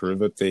try and prove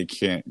that they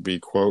can't be,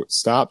 quote,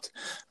 stopped.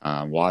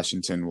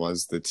 Washington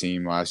was the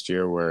team last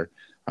year where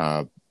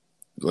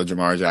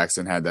Lamar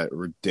Jackson had that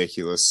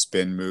ridiculous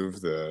spin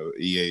move, the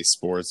EA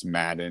Sports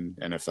Madden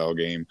NFL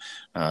game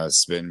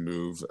spin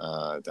move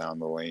down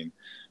the lane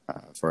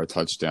for a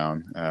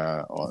touchdown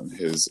on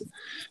his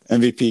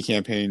MVP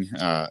campaign,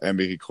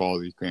 MVP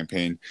quality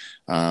campaign.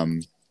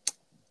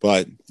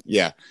 But,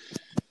 yeah,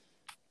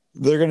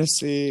 they're going to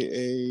see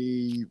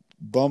a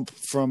bump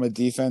from a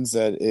defense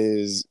that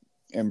is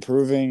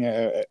improving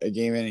a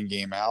game in and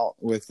game out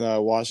with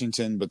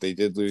Washington, but they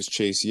did lose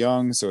Chase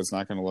Young, so it's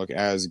not going to look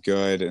as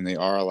good, and they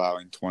are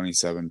allowing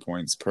 27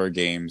 points per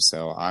game,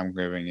 so I'm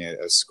giving it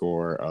a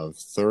score of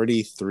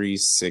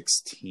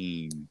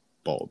 33-16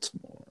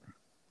 Baltimore.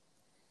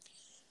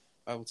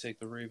 I will take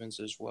the Ravens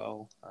as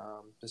well.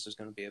 This is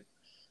going to be a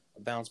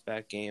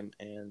bounce-back game,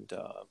 and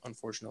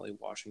unfortunately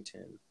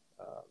Washington's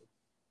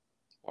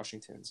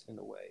in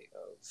the way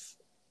of,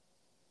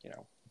 a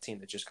team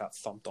that just got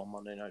thumped on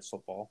Monday Night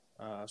Football.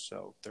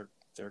 So they're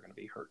going to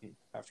be hurting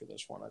after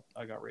this one.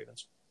 I got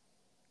Ravens.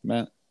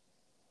 Matt?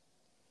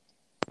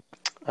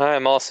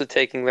 I'm also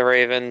taking the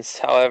Ravens.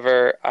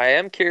 However, I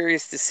am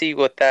curious to see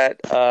what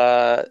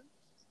that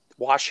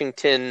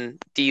Washington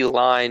D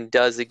line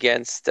does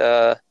against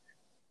the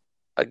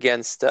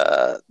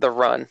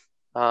run.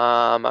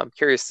 I'm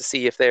curious to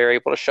see if they're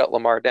able to shut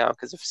Lamar down,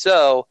 because if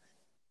so,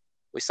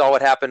 we saw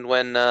what happened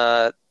when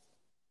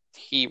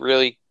he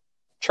really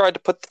tried to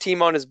put the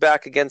team on his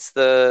back against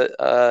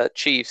the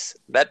Chiefs.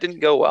 That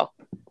didn't go well.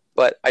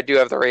 but I do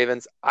have the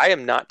Ravens. I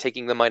am not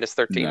taking the minus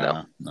 13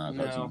 though. Not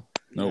No,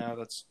 Nope.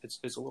 no, it's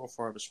a little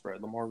far of a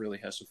spread. Lamar really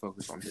has to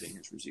focus on hitting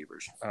his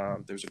receivers.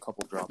 There's a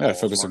couple drop Yeah,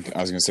 balls. focus on.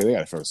 I was gonna say they got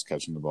to focus on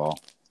catching the ball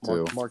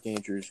too. Mark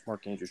Andrews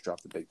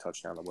dropped a big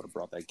touchdown that would have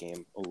brought that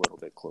game a little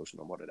bit closer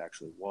than what it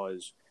actually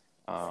was.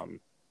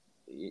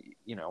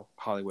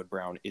 Hollywood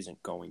Brown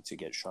isn't going to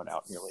get shut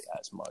out nearly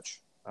as much.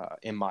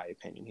 In my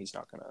opinion, he's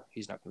not gonna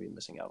be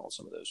missing out on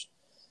some of those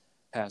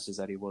passes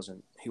that he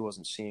wasn't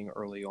seeing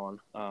early on.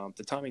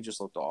 The timing just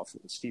looked off.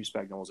 Steve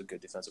Spagnuolo was a good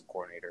defensive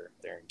coordinator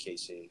there in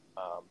KC.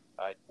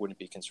 I wouldn't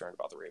be concerned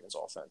about the Ravens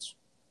offense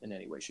in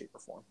any way, shape, or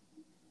form.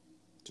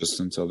 Just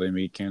until they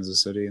meet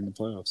Kansas City in the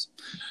playoffs.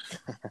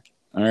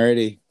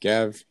 Alrighty,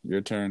 Gav,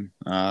 your turn.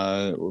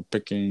 We're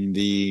picking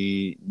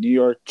the New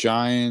York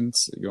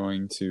Giants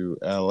going to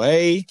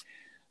LA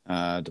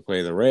to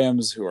play the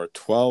Rams, who are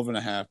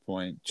 12.5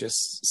 point,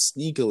 just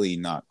sneakily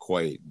not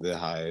quite the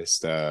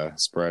highest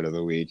spread of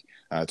the week.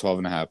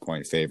 12.5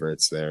 point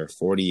favorites there,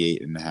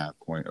 48.5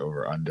 point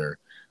over under.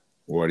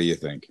 What do you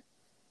think?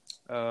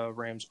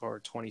 Rams are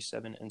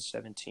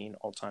 27-17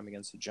 all time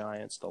against the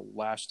Giants. The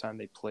last time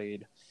they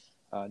played,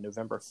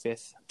 November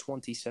 5th,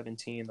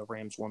 2017, the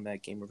Rams won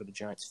that game over the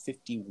Giants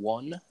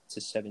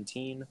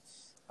 51-17.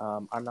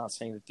 I'm not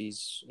saying that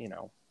these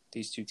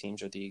two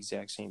teams are the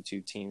exact same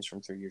two teams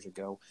from 3 years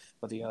ago,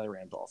 but the other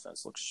Rams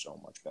offense looks so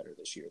much better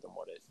this year than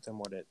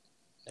what it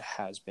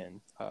has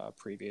been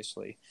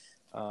previously.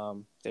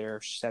 They're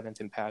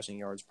 7th in passing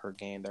yards per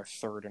game. They're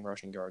 3rd in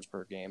rushing yards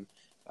per game.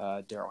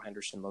 Darrell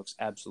Henderson looks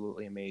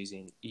absolutely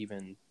amazing.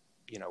 Even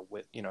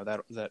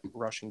that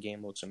rushing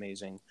game looks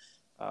amazing.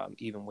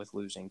 Even with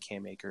losing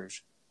Cam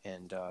Akers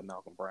and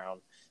Malcolm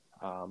Brown.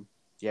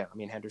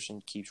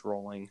 Henderson keeps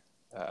rolling.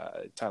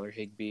 Tyler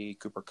Higbee,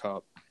 Cooper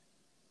Kupp,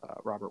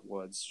 Robert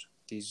Woods,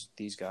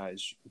 these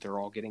guys, they're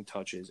all getting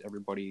touches.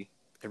 Everybody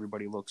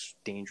looks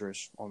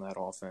dangerous on that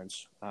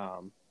offense.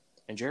 And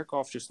Jared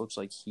Goff just looks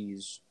like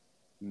he's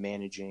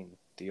managing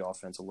the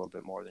offense a little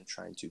bit more than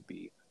trying to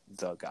be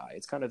the guy.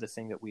 It's kind of the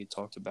thing that we had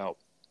talked about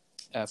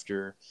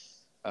after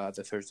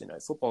the Thursday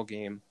night football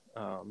game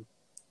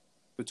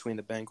between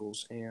the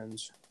Bengals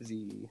and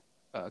the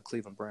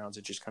Cleveland Browns.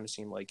 It just kind of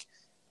seemed like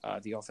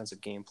the offensive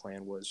game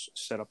plan was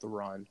set up the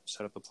run,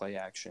 set up the play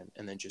action,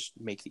 and then just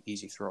make the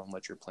easy throw and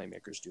let your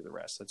playmakers do the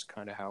rest. That's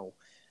kind of how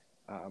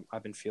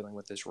I've been feeling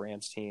with this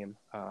Rams team.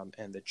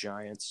 And the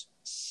Giants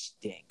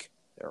stink.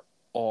 They're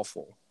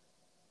awful.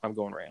 I'm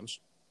going Rams.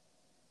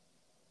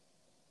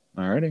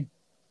 Alrighty.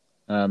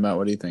 Matt,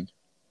 what do you think?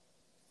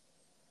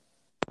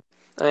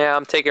 Yeah,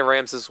 I'm taking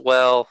Rams as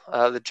well.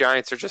 The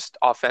Giants are just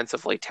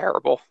offensively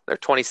terrible. They're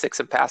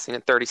 26th in passing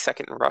and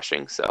 32nd in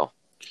rushing, so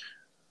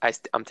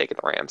I'm taking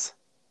the Rams.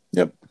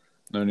 Yep.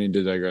 No need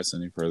to digress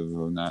any further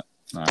than that.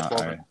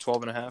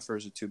 12.5, or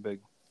is it too big?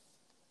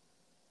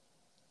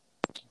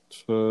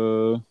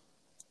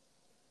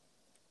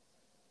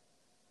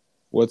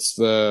 What's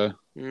the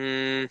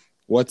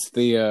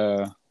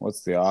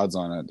odds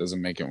on it? Does it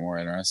make it more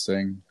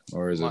interesting,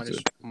 or is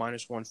it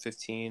minus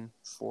 115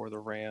 for the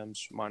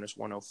Rams, minus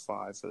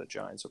 105 for the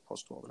Giants at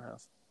plus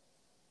 12.5?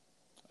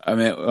 I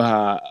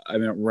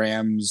mean,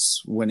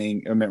 Rams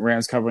winning. I mean,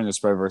 Rams covering the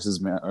spread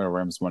versus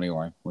Rams money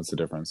line. What's the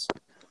difference?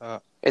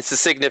 It's a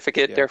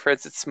significant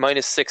difference. It's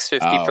minus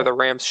 650 for the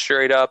Rams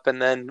straight up, and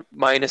then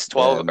minus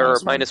 12 or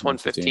minus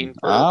 115.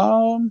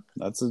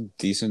 That's a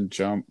decent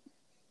jump.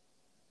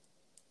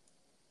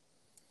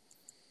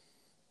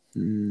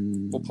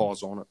 We'll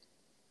pause on it.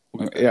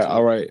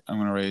 All right. I'm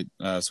gonna rate.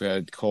 So we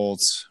had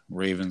Colts,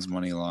 Ravens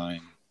money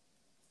line,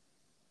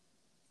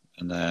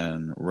 and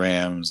then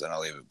Rams, and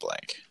I'll leave it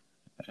blank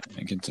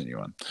and continue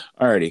on.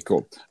 Alrighty,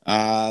 cool.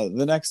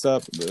 The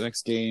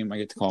next game, I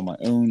get to call my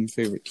own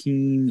favorite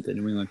team, the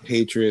New England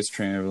Patriots,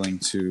 traveling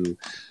to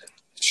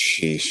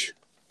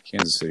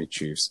Kansas City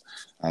Chiefs.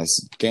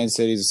 Kansas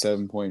City is a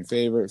 7-point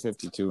favorite,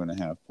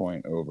 52.5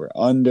 point over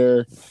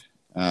under.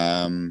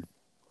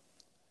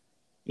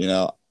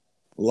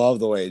 Love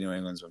the way New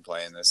England's been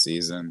playing this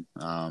season.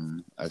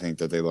 I think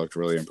that they looked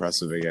really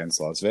impressive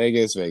against Las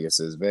Vegas. Vegas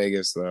is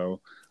Vegas,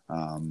 though.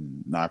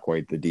 Not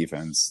quite the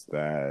defense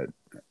that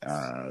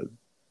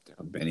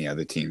many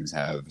other teams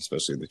have,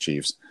 especially the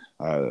Chiefs,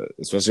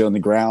 especially on the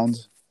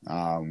ground.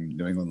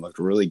 New England looked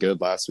really good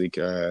last week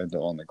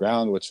on the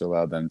ground, which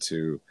allowed them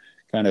to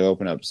kind of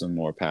open up some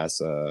more pass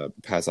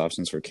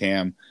options for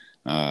Cam.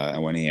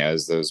 And when he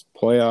has those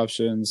play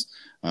options,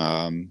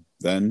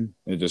 then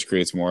it just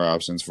creates more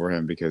options for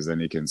him, because then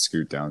he can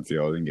scoot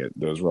downfield and get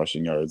those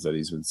rushing yards that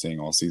he's been seeing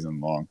all season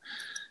long.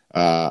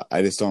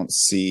 I just don't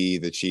see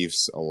the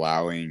Chiefs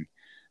allowing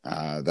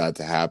that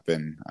to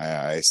happen.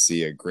 I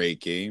see a great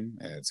game.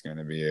 It's going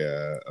to be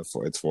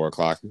it's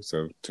 4:00,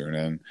 so tune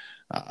in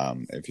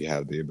if you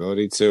have the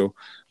ability to.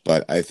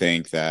 But I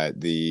think that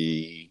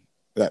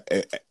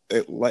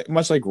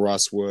much like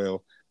Russ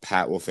will,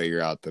 Pat will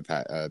figure out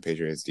the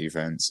Patriots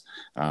defense.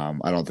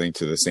 I don't think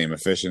to the same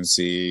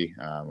efficiency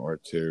or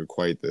to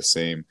quite the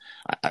same.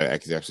 I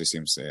could actually see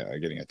him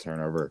getting a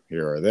turnover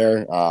here or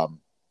there.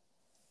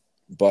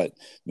 But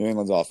New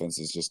England's offense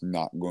is just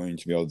not going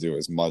to be able to do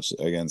as much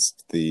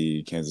against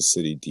the Kansas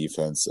City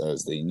defense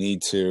as they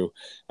need to.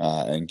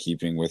 And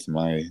keeping with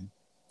my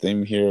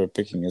theme here of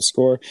picking a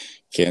score,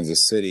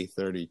 Kansas City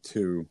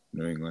 32,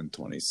 New England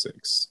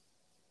 26.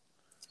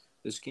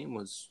 This game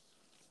was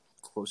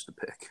close to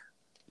pick.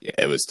 Yeah,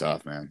 it was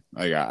tough, man.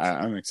 Like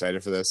I'm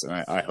excited for this, and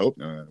I hope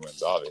New England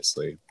wins,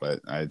 obviously.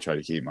 But I try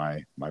to keep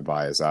my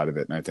bias out of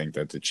it, and I think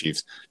that the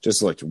Chiefs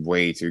just looked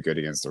way too good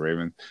against the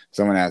Ravens.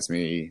 Someone asked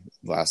me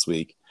last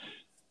week,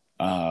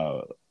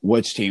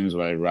 which teams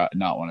would I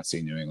not want to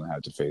see New England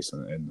have to face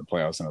in the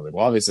playoffs? And I was like,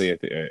 well, obviously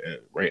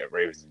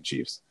Ravens and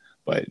Chiefs.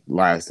 But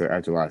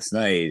after last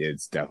night,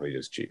 it's definitely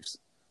just Chiefs.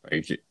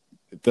 Like, it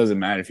doesn't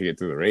matter if you get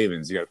through the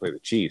Ravens, you got to play the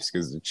Chiefs,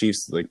 because the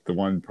Chiefs, like, the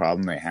one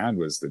problem they had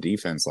was the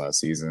defense last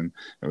season.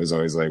 It was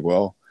always like,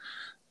 well,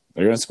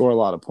 they're going to score a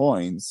lot of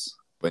points,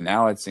 but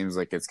now it seems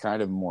like it's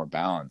kind of more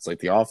balanced. Like,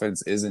 the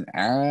offense isn't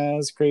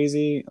as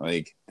crazy.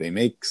 Like, they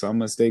make some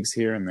mistakes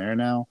here and there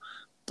now,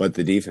 but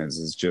the defense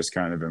has just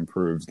kind of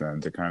improved then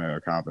to kind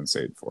of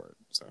compensate for it.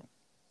 So,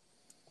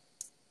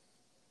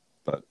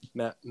 but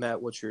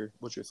Matt, what's your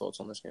thoughts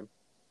on this game?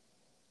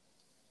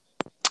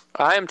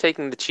 I am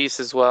taking the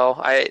Chiefs as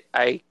well.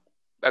 I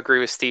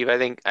agree with Steve. I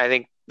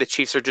think the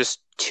Chiefs are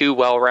just too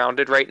well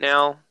rounded right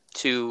now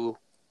to,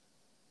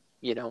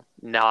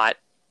 not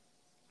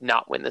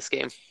win this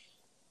game.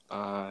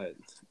 I'm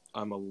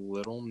a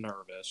little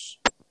nervous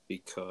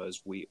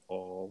because we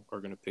all are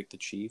going to pick the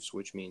Chiefs,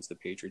 which means the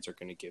Patriots are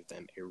going to give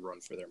them a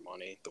run for their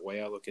money. The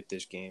way I look at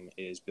this game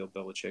is Bill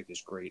Belichick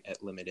is great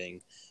at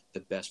limiting the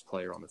best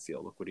player on the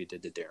field. Look what he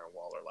did to Darren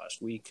Waller last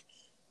week,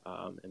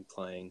 and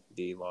playing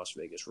the Las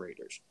Vegas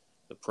Raiders.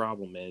 The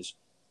problem is,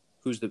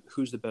 who's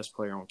the best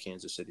player on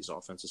Kansas City's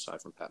offense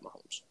aside from Pat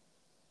Mahomes?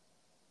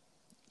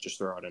 Just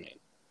throw out a name.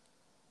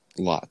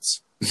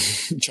 lots.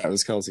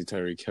 Travis Kelce,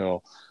 Tyreek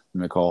Hill,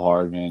 Nicole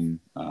Hardman,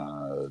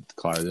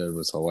 Clyde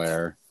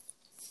Edwards-Helaire,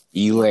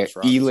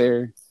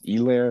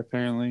 Elaire,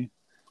 apparently.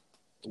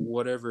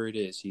 Whatever it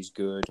is, he's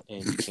good,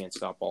 and you can't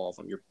stop all of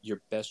them.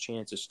 Your best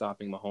chance is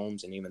stopping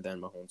Mahomes, and even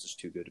then, Mahomes is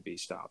too good to be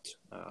stopped.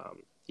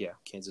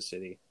 Kansas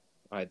City,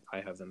 I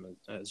have them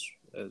as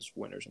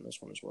winners in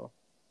this one as well.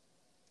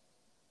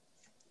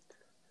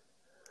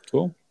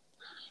 Cool.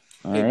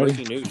 Hey,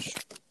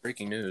 Alrighty.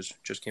 breaking news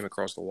just came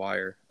across the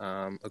wire.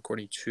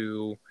 According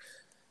to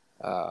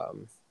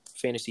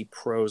Fantasy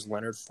Pros,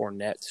 Leonard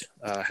Fournette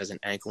has an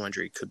ankle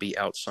injury, could be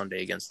out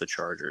Sunday against the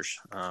Chargers.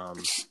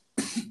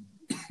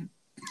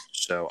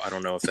 So I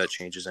don't know if that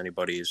changes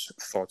anybody's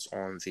thoughts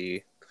on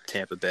the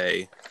Tampa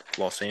Bay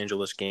Los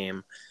Angeles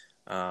game.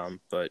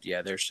 But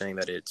yeah, they're saying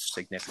that it's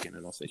significant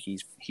enough that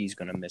he's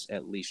going to miss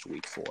at least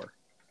week 4.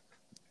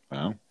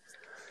 Wow.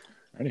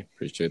 Alrighty.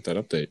 Appreciate that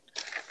update.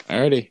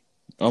 Alrighty.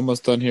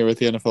 Almost done here with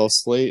the NFL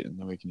slate, and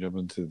then we can jump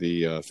into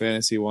the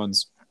fantasy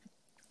ones.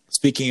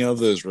 Speaking of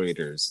those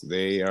Raiders,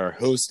 they are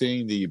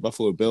hosting the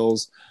Buffalo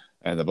Bills,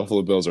 and the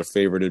Buffalo Bills are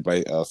favorited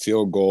by a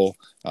field goal,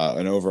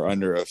 an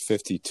over-under of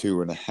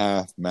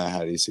 52.5. Matt,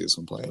 how do you see this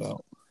one playing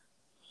out?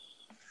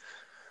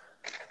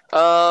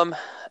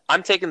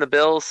 I'm taking the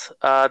Bills.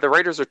 The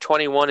Raiders are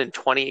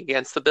 21-20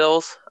 against the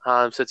Bills,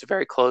 so it's a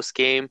very close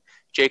game.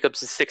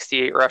 Jacobs is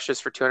 68 rushes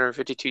for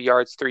 252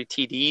 yards, 3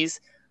 TDs.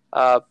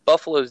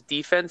 Buffalo's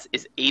defense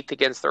is 8th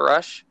against the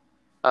rush.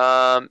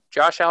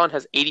 Josh Allen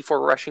has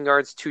 84 rushing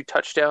yards, 2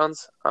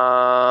 touchdowns,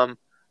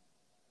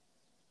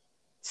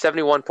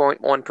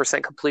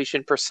 71.1%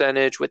 completion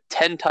percentage with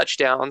 10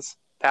 touchdowns,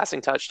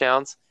 passing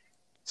touchdowns.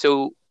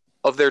 So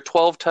of their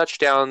 12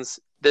 touchdowns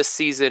this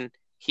season,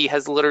 he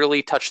has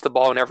literally touched the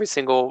ball in every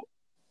single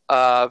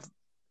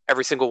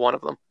one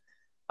of them.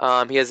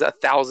 He has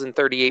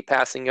 1,038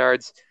 passing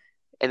yards,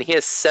 and he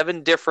has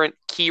 7 different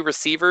key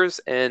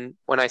receivers. And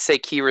when I say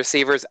key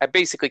receivers, I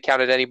basically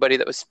counted anybody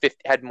that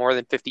had more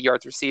than 50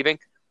 yards receiving.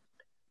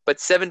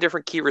 But 7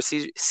 different key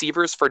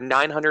receivers for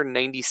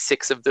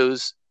 996 of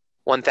those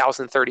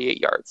 1,038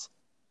 yards.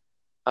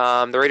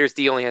 The Raiders'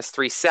 D only has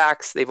 3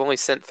 sacks. They've only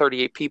sent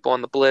 38 people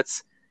on the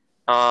blitz.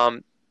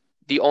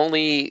 The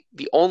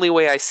only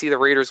way I see the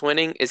Raiders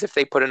winning is if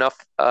they put enough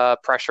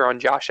pressure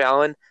on Josh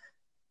Allen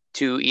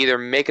to either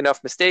make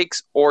enough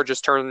mistakes or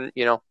just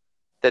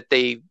that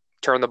they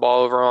turn the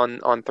ball over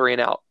on 3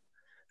 and out.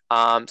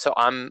 So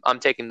I'm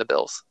taking the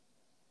Bills.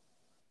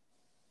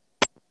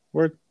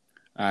 Word.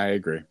 I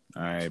agree.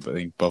 I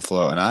think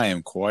Buffalo, and I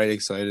am quite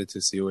excited to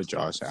see what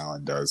Josh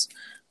Allen does.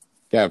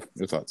 Gav,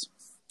 your thoughts?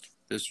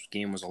 This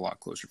game was a lot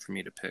closer for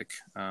me to pick.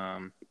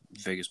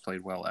 Vegas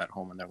played well at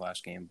home in their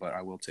last game, but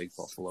I will take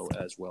Buffalo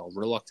as well,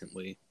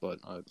 reluctantly. But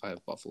I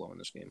have Buffalo in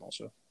this game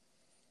also.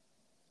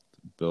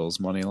 Bills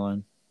money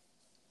line.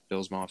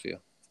 Bills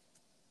Mafia.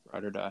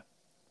 Ride or die.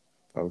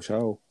 Oh,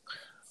 show.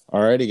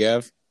 Alrighty,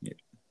 Gav.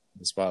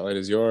 The spotlight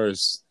is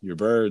yours. Your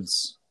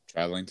Birds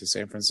traveling to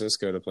San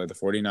Francisco to play the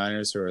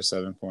 49ers, who are a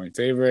 7-point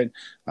favorite,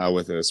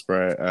 with a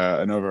spread,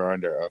 an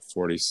over-under of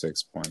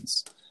 46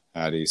 points.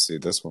 How do you see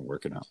this one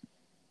working out?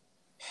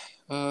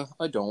 I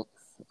don't.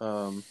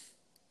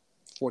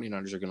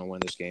 49ers are going to win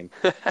this game.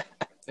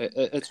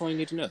 That's all you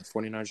need to know. The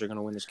 49ers are going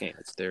to win this game.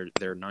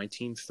 They're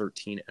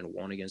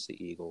 19-13-1 against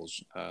the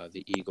Eagles.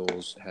 The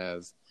Eagles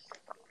have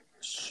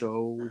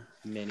so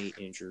many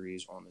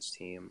injuries on this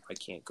team. I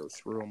can't go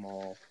through them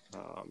all.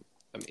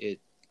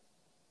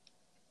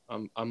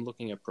 I'm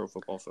looking at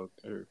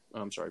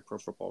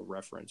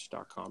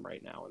ProFootballReference.com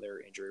right now and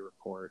their injury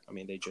report. I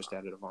mean, they just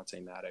added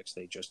Avonte Maddox.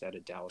 They just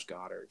added Dallas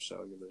Goedert.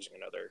 So you're losing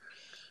another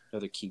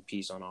key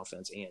piece on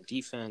offense and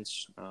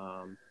defense.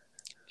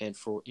 And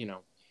for,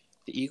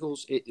 the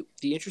Eagles,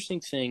 the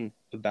interesting thing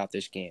about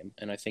this game,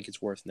 and I think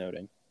it's worth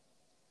noting,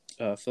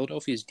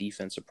 Philadelphia's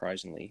defense,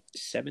 surprisingly,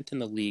 7th in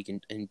the league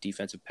in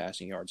defensive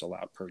passing yards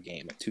allowed per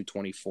game at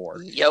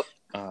 224. Yep.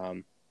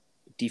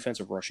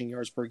 Defensive rushing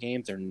yards per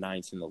game, they're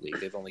 9th in the league.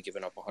 They've only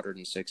given up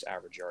 106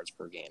 average yards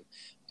per game.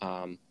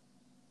 I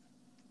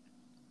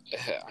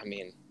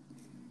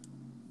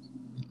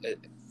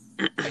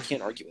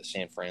can't argue with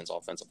San Fran's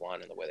offensive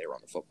line and the way they run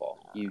the football.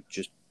 You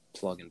just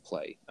plug and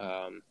play.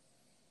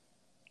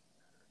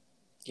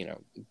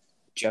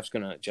 Jeff's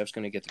gonna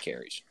get the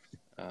carries.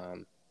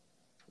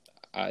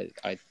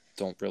 I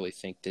don't really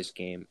think this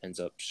game ends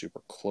up super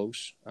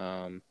close.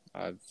 I'm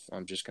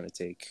gonna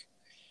take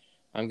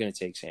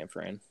San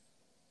Fran.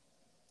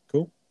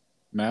 Cool.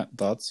 Matt,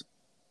 thoughts?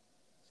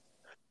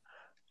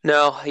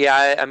 No,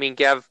 yeah, I mean,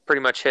 Gav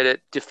pretty much hit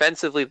it.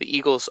 Defensively, the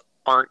Eagles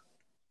aren't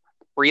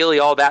really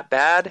all that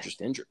bad. They're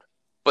just injured.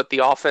 But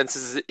the offense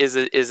is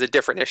a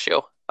different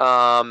issue.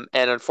 And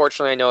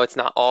unfortunately, I know it's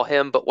not all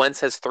him, but Wentz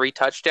has 3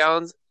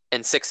 touchdowns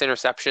and 6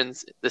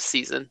 interceptions this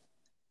season.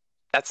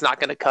 That's not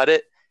going to cut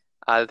it.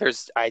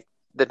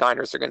 The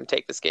Niners are going to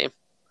take this game.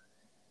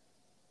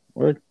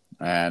 Word.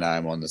 And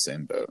I'm on the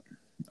same boat.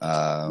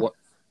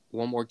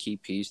 One more key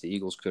piece: the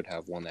Eagles could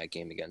have won that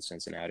game against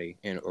Cincinnati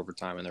in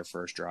overtime in their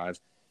first drive,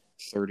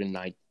 3rd and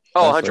 9.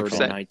 Oh, 100%.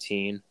 3rd and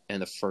 19,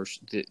 and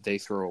they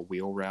throw a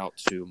wheel route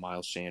to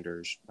Miles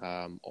Sanders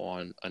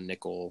on a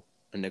nickel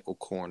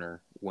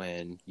corner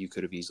when you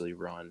could have easily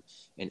run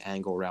an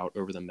angle route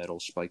over the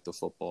middle, spike the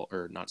football,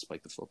 or not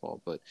spike the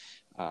football, but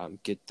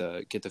get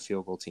the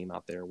field goal team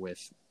out there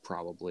with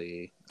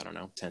probably,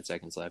 10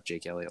 seconds left.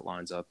 Jake Elliott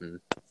lines up and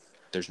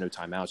there's no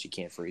timeouts. You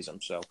can't freeze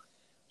them. So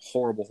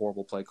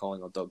horrible play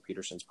calling on Doug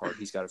Peterson's part.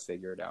 He's got to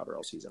figure it out or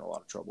else he's in a lot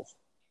of trouble.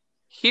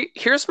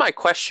 Here's my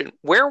question.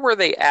 Where were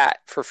they at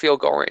for field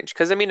goal range?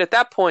 Because, I mean, at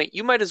that point,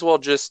 you might as well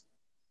just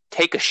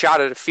take a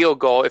shot at a field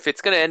goal. If it's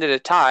going to end in a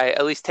tie,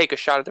 at least take a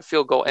shot at a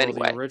field goal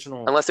anyway,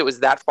 unless it was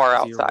that far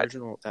outside.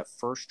 That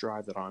first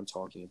drive that I'm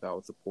talking about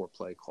with the poor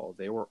play call,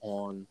 they were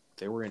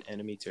in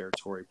enemy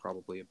territory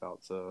probably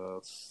about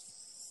the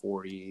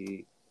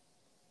 40.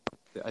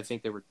 I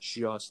think they were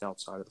just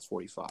outside of the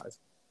 45,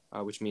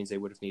 which means they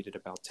would have needed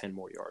about 10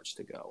 more yards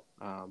to go,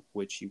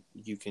 which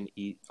you can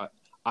eat.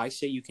 I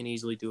say you can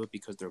easily do it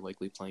because they're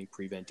likely playing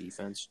prevent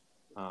defense.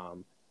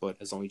 But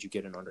as long as you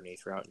get an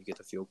underneath route and you get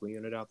the field goal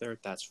unit out there,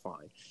 that's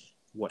fine.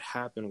 What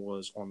happened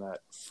was on that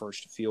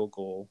first field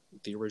goal,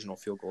 the original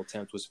field goal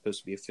attempt was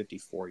supposed to be a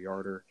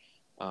 54-yarder,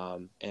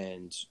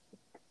 and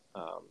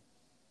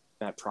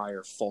Matt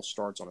Pryor false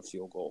starts on a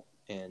field goal,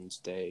 and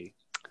they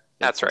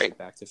that's right,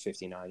 back to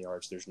 59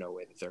 yards. There's no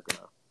way that they're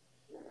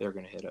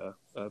gonna hit a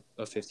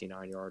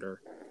 59-yarder.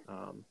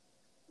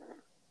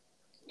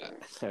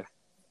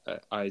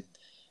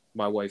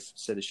 My wife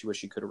said that she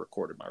wished she could have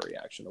recorded my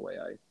reaction the way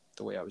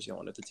I was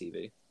yelling at the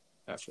TV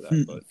after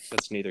that, but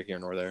that's neither here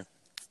nor there.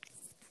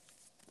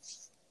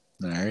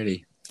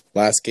 Alrighty.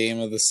 Last game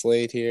of the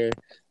slate here.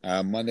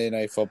 Monday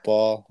Night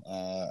Football.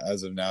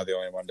 As of now, the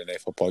only Monday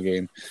Night Football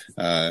game.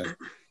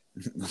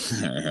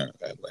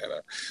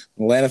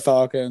 Atlanta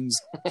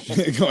Falcons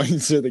going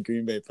to the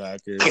Green Bay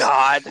Packers.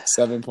 God.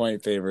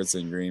 7-point favorites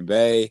in Green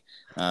Bay.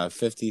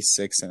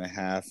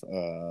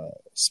 56.5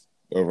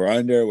 over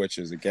under, which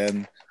is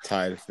again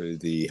tied for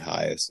the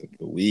highest of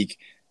the week.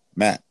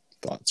 Matt,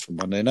 thoughts for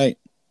Monday night?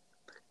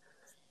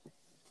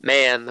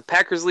 Man, the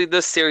Packers lead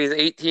this series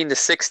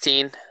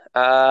 18-16.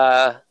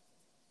 I'm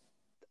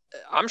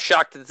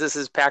shocked that this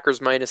is Packers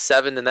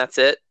 -7 and that's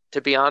it,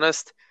 to be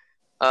honest.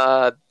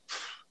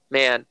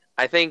 Man,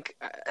 I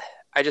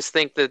just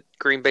think that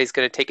Green Bay's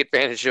going to take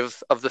advantage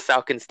of the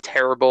Falcons'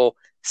 terrible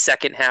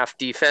second half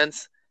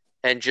defense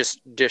and just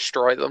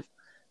destroy them.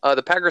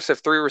 The Packers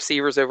have 3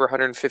 receivers over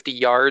 150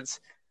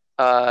 yards,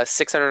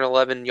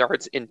 611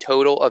 yards in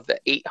total of the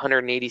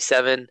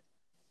 887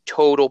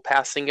 total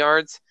passing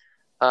yards.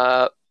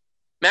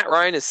 Matt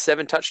Ryan has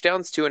 7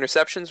 touchdowns, 2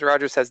 interceptions.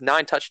 Rodgers has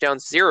 9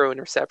 touchdowns, 0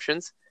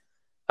 interceptions.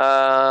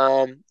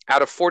 Out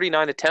of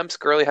 49 attempts,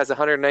 Gurley has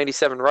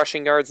 197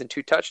 rushing yards and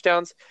 2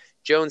 touchdowns.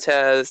 Jones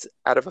has,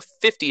 out of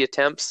 50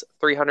 attempts,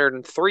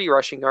 303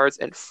 rushing yards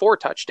and 4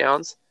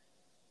 touchdowns.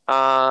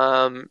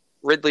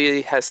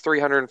 Ridley has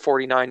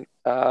 349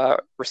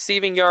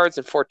 receiving yards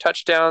and 4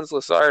 touchdowns.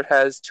 Lazard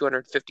has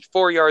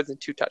 254 yards and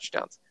 2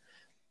 touchdowns.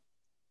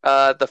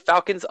 The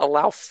Falcons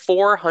allow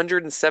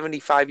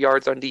 475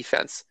 yards on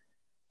defense,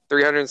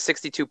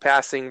 362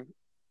 passing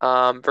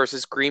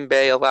versus Green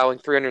Bay allowing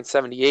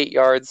 378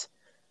 yards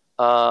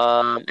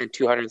and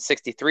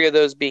 263 of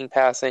those being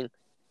passing.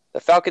 The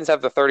Falcons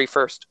have the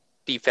 31st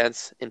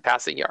defense in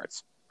passing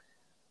yards.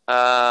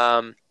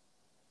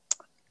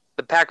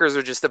 The Packers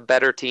are just a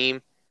better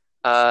team.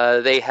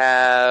 They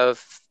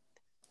have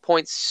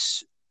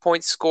points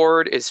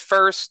scored is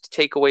first,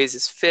 takeaways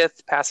is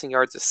fifth, passing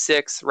yards is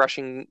sixth,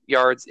 rushing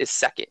yards is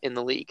second in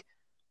the league.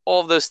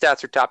 All of those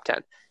stats are top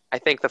 10. I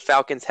think the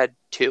Falcons had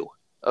two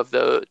of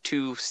the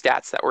two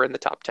stats that were in the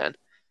top 10.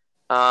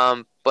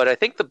 But I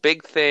think the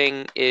big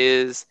thing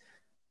is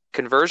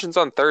conversions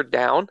on third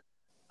down.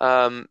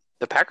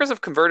 The Packers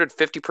have converted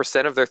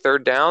 50% of their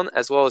third down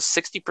as well as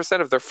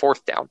 60% of their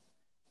fourth down.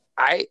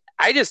 I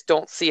just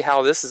don't see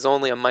how this is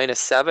only a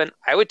 -7.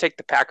 I would take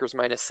the Packers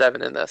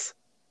 -7 in this.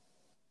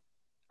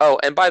 Oh,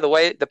 and by the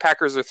way, the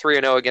Packers are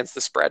 3-0 against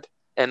the spread,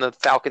 and the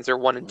Falcons are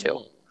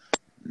 1-2.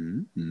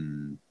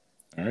 Mm-hmm.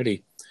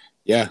 Alrighty.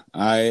 Yeah,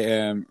 I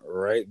am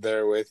right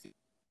there with you.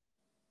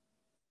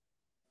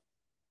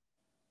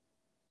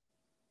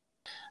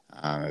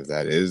 If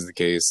that is the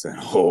case, then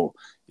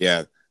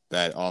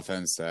that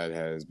offense that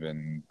has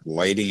been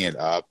lighting it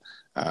up.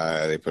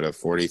 They put up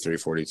 43,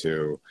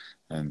 42,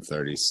 and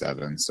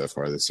 37 so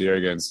far this year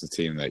against a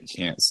team that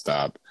can't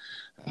stop.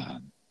 I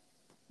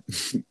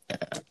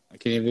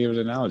can't even give an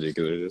analogy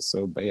because they're just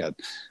so bad.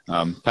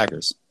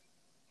 Packers.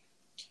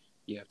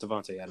 Yeah, if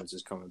Devontae Adams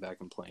is coming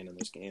back and playing in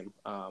this game,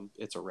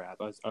 it's a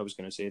wrap. I was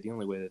going to say the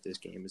only way that this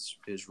game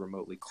is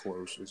remotely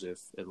close is if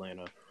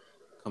Atlanta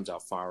comes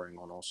out firing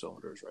on all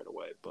cylinders right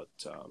away. But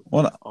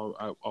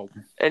I'll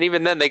and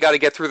even then, they got to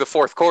get through the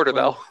fourth quarter,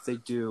 though. They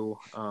do.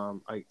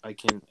 I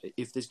can.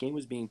 If this game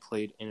was being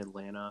played in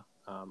Atlanta,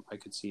 I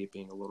could see it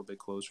being a little bit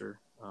closer.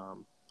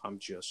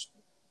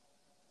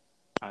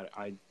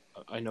 I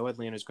know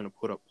Atlanta's going to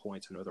put up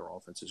points. I know their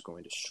offense is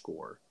going to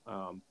score.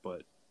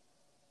 But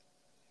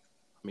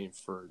I mean,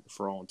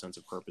 for all intents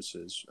and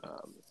purposes,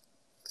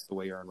 the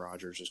way Aaron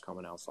Rodgers is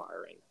coming out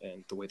firing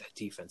and the way that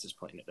defense is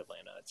playing in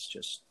Atlanta, it's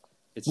just.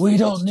 We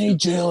don't need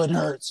Jalen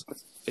Hurts.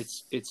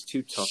 It's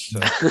too tough to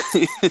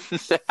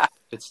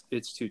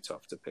it's too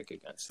tough to pick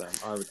against them.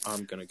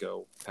 I'm gonna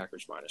go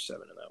Packers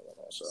 -7 in that one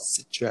also.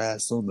 Sit your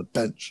ass on the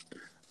bench.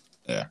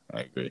 Yeah,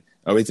 I agree.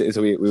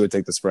 So we would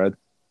take the spread.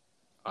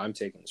 I'm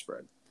taking the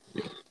spread.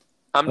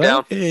 I'm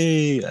down.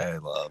 Hey, I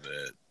love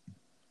it.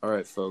 All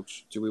right,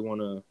 folks. Do we want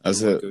to go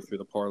through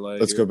the parlay?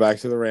 Let's go back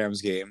to the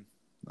Rams game.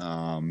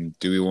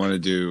 Do we want to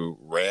do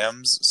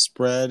Rams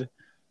spread?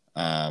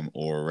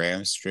 Or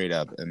Rams straight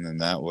up, and then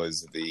that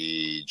was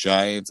the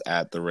Giants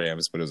at the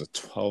Rams, but it was a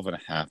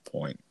 12.5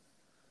 point.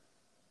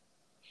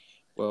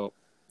 Well,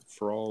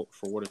 for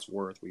what it's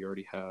worth, we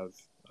already have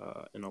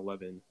an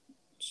 11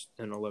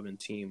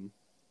 team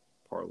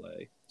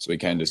parlay, so we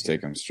can just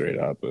take them straight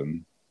up.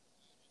 And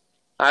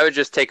I would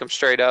just take them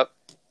straight up.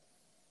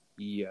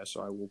 Yes,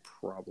 I will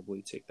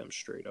probably take them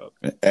straight up.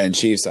 And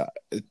Chiefs.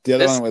 The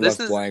other one we left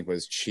blank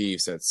was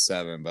Chiefs at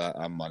 7, but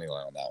I'm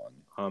moneyline on that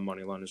one. I'm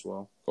moneyline as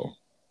well. Cool.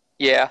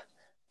 Yeah.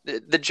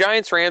 The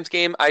Giants-Rams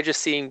game, I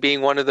just seeing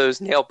being one of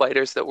those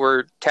nail-biters that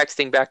we're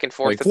texting back and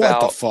forth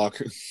about. What the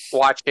fuck?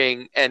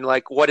 Watching and,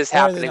 what is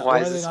happening?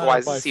 Why is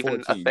this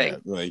even a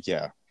thing?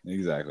 Yeah,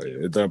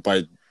 exactly. They're up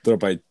by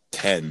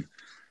 10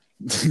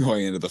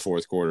 going into the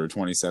fourth quarter,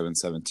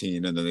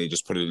 27-17, and then they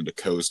just put it into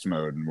coast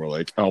mode, and we're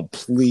like, oh,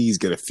 please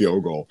get a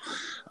field goal.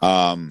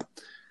 That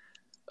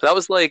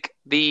was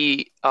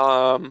the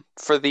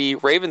for the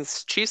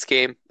Ravens-Chiefs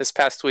game this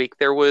past week,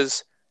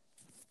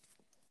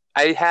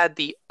 I had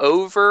the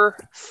over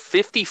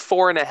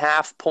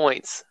 54.5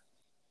 points,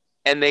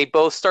 and they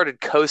both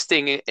started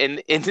coasting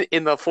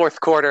in the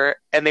fourth quarter,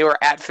 and they were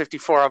at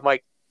 54. I'm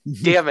like,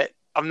 damn it.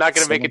 I'm not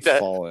going to make it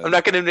I'm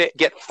not going to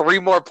get 3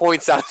 more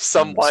points out of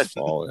someone.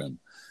 So,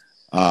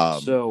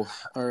 all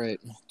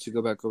right, to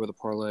go back over the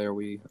parlay, are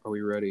we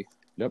ready?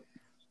 Yep.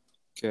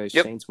 Okay,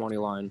 Yep. Saints money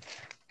line,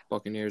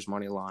 Buccaneers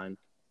money line,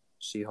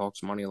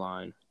 Seahawks money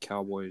line,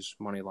 Cowboys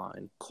money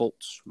line,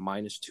 Colts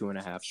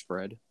 -2.5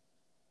 spread.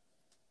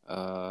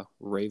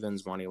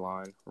 Ravens money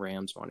line,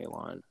 Rams money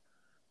line,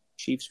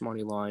 Chiefs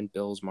money line,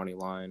 Bills money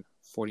line,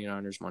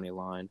 49ers money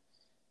line,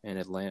 and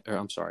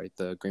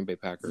the Green Bay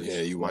Packers.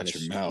 Yeah, you watch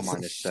your mouth.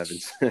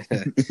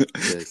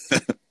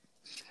 -7.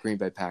 Green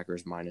Bay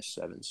Packers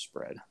 -7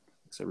 spread.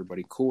 Is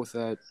everybody cool with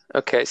that?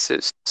 Okay, so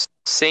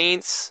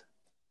Saints.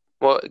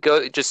 Well,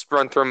 go just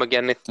run through them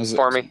again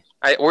for me.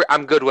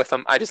 I'm good with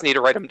them. I just need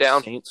to write them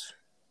down. Saints,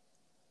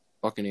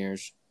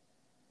 Buccaneers,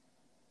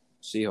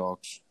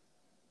 Seahawks,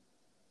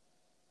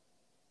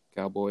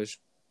 Cowboys,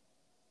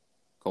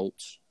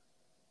 Colts,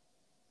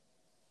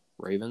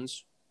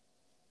 Ravens,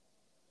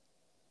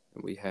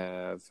 and we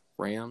have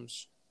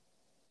Rams,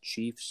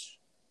 Chiefs,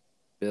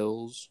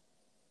 Bills,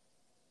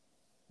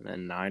 and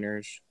then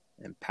Niners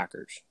and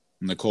Packers.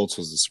 And the Colts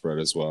was the spread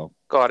as well.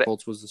 Got it.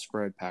 Colts was the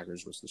spread,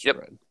 Packers was the spread.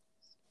 Yep.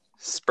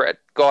 Spread.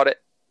 Got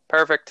it.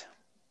 Perfect.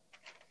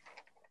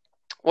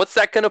 What's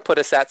that going to put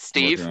us at,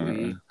 Steve?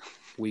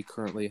 We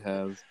currently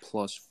have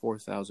plus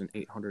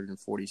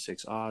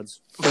 4,846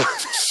 odds.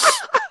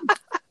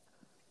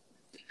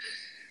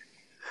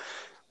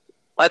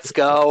 Let's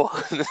go.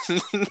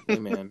 Hey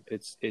man,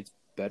 it's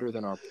better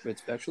than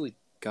it's actually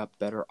got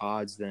better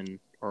odds than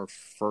our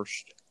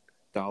first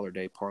Dollar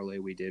Day parlay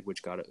we did,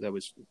 which that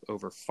was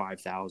over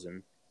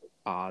 5,000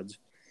 odds.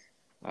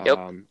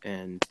 Yep.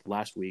 And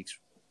last week's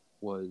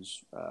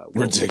was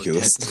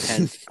ridiculous.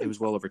 It was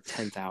well over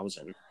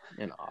 10,000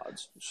 in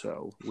odds.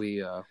 So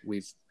we've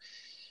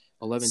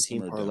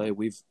 11-team parlay.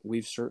 Down.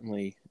 We've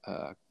certainly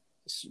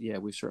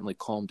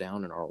calmed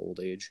down in our old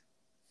age.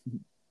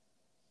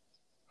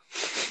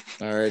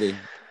 Alrighty.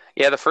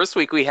 Yeah, the first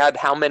week we had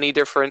how many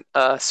different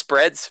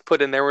spreads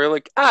put in there? We were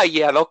like,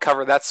 yeah, they'll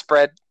cover that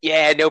spread.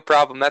 Yeah, no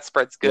problem. That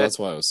spread's good. Well, that's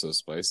why it was so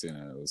spicy and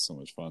it was so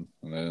much fun.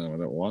 And then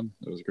when it won,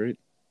 it was great.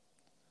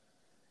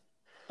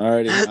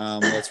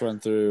 Alrighty, let's run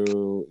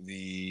through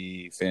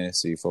the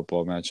fantasy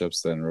football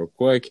matchups then real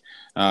quick.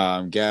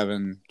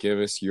 Gavin, give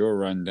us your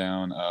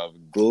rundown of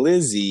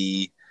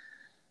Glizzy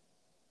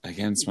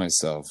against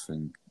myself.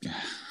 And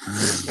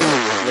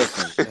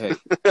listen, hey,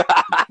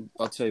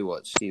 I'll tell you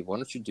what, Steve. Why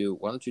don't you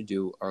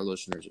do our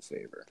listeners a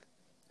favor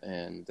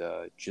and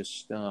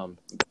just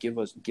give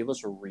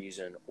us a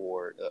reason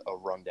or a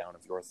rundown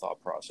of your thought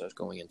process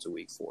going into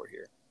week 4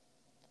 here.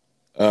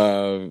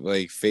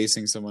 Like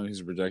facing someone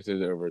who's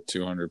projected over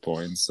 200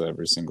 points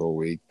every single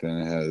week. Then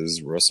it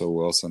has Russell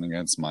Wilson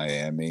against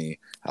Miami,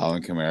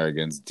 Alvin Kamara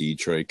against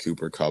Detroit,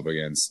 Cooper Kupp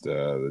against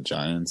the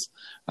Giants.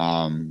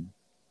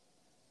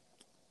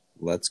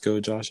 Let's go,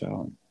 Josh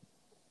Allen.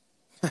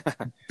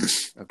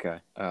 Okay.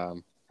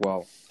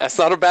 Well, that's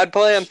not a bad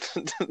plan.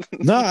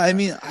 No, I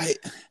mean,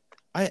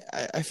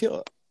 I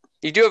feel.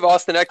 You do have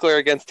Austin Eckler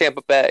against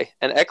Tampa Bay,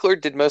 and Eckler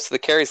did most of the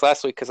carries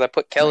last week because I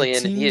put Kelly in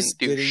and he didn't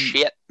do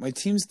shit. My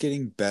team's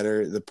getting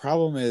better. The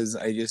problem is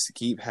I just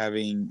keep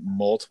having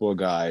multiple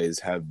guys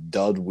have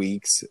dud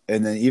weeks,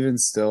 and then even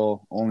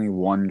still, only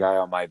one guy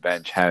on my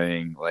bench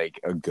having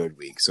like a good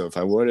week. So if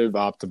I would have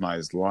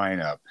optimized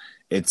lineup,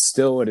 it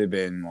still would have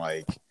been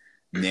like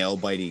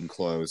nail-biting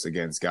close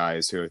against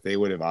guys who, if they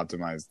would have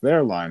optimized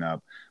their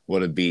lineup,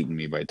 would have beaten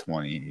me by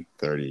 20,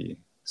 30.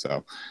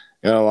 So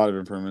got a lot of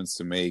improvements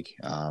to make.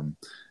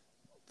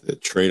 The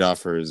trade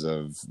offers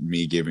of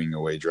me giving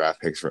away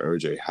draft picks for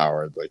OJ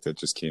Howard, like that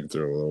just came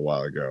through a little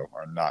while ago,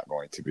 are not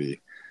going to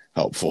be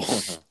helpful.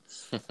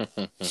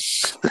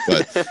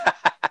 But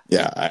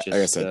yeah, like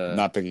I said,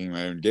 not picking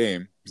my own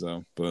game.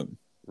 So, but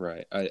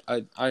right,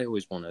 I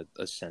always want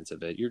a sense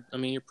of it. You're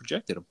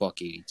projected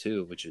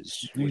 $182, which is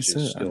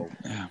still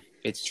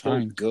it's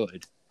still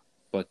good.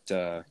 But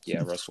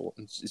yeah, Russell,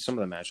 some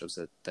of the matchups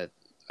that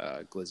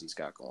Glizzy's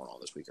got going on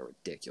this week are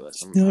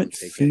ridiculous.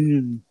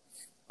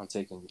 I'm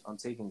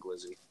taking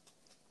Glizzy.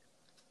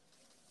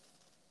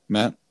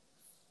 Matt,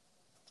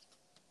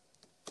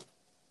 do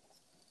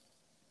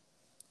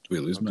we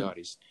lose Matt? God,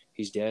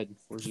 he's dead.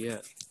 Where's he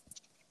at?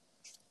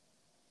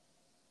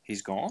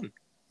 He's gone.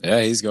 Yeah,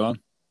 he's gone.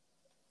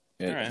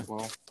 Yeah, all right.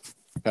 Well,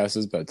 past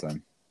his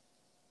bedtime.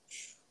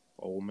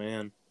 Old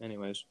man.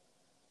 Anyways,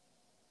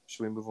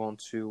 should we move on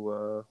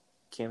to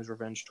Cam's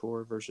Revenge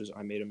Tour versus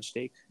I Made a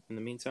Mistake in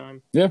the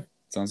meantime? Yeah,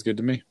 sounds good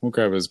to me. We'll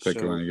grab his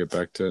pick when you get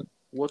back to it.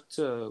 What's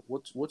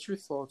your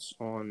thoughts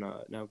on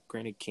now?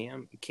 Granted,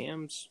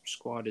 Cam's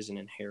squad is an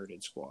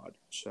inherited squad,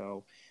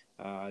 so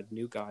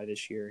new guy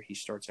this year. He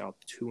starts out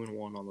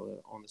 2-1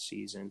 on the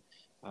season.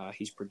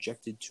 He's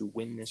projected to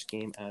win this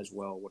game as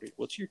well.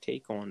 What's your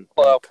take on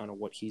kind of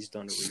what he's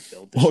done to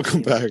rebuild this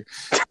Welcome team? back.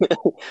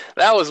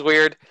 That was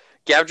weird.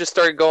 Gav just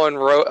started going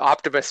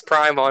Optimus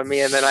Prime on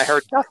me, and then I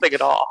heard nothing at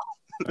all.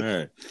 All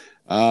right.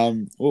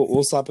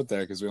 We'll stop it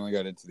there because we only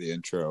got into the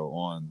intro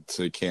on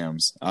to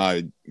Cam's.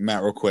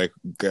 Matt, real quick,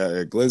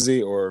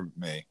 Glizzy or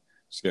me?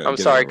 I'm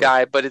sorry,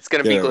 Guy, but it's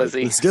going to be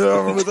Glizzy. Let's get it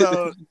over with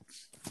that.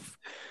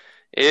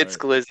 It's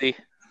Glizzy.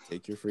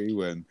 Take your free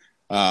win.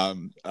 All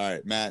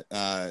right, Matt.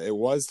 It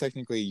was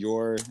technically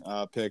your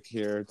pick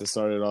here to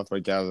start it off,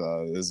 but Gav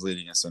is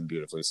leading us in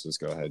beautifully. So just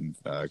go ahead and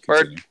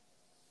continue.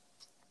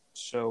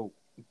 So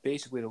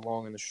basically, the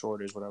long and the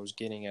short is what I was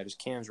getting at is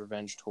Cam's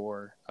Revenge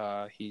Tour.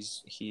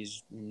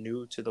 He's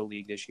new to the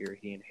league this year.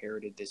 He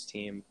inherited this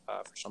team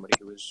for somebody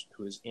who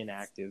was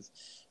inactive.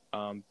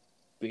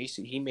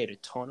 Basically, he made a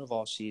ton of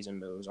off-season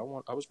moves. I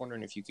was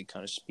wondering if you could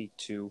kind of speak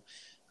to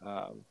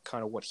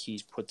kind of what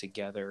he's put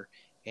together,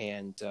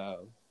 and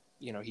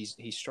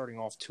he's starting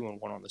off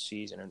 2-1 on the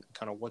season, and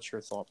kind of what's your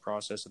thought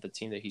process of the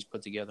team that he's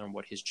put together and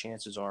what his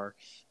chances are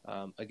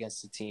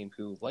against a team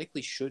who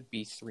likely should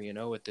be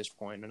 3-0 at this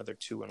point, another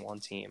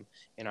 2-1 team,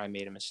 and I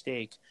Made a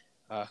Mistake,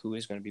 who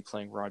is going to be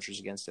playing Rodgers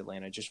against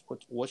Atlanta. Just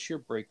what's your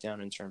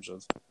breakdown in terms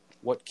of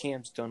what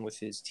Cam's done with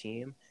his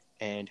team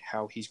and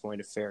how he's going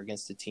to fare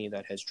against a team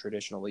that has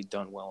traditionally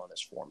done well in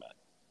this format?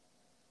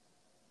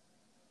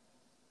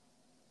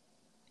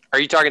 Are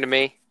you talking to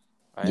me?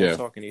 I am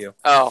talking to you.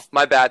 Oh,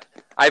 my bad.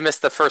 I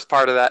missed the first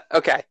part of that.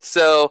 Okay,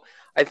 so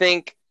I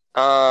think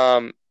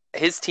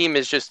his team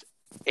is just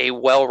a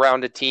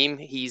well-rounded team.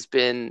 He's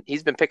been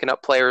picking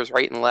up players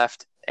right and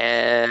left,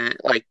 and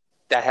like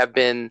that have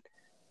been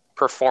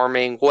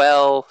performing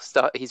well.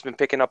 He's been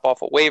picking up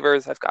off of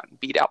waivers. I've gotten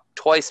beat out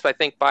twice, I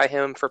think, by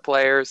him for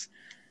players.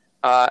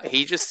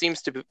 He just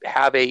seems to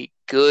have a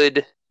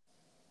good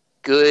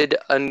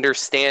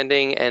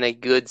understanding and a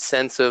good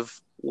sense of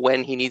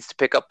when he needs to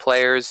pick up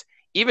players,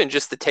 even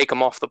just to take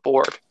him off the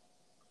board.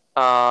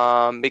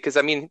 Because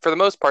I mean, for the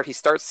most part, he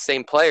starts the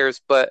same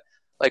players, but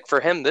like for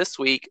him this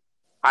week,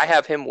 I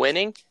have him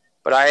winning,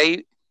 but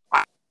I'm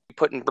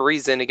putting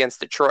Breeze in against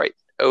Detroit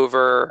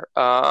over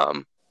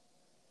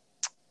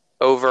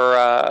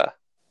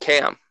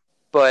Cam.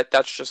 But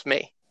that's just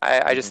me.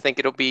 I just think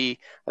I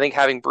think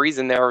having Breeze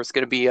in there is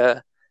going to be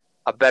a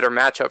better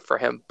matchup for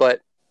him.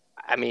 But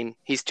I mean,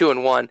 he's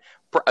 2-1.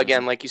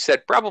 Again, like you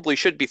said, probably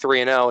should be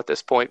 3-0 at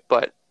this point.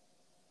 But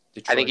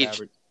I think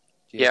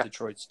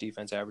Detroit's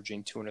defense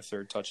averaging 2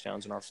 1/3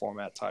 touchdowns in our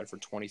format, tied for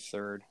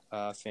 23rd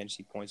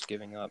fantasy points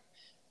giving up.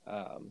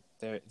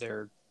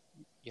 Their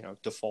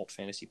default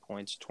fantasy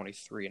points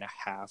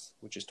 23.5,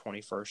 which is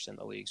 21st in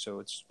the league. So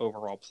it's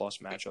overall plus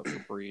matchup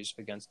for Breeze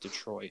against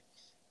Detroit.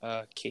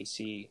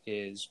 KC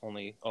is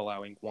only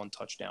allowing one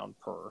touchdown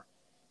per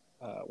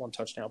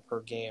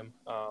game.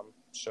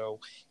 So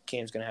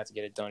Cam's going to have to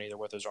get it done either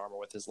with his arm or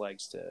with his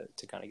legs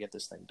to kind of get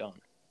this thing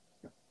done.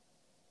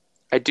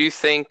 I do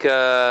think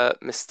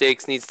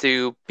Mistakes needs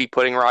to be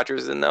putting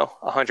Rodgers in, though,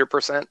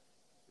 100%.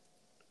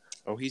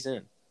 Oh, he's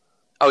in.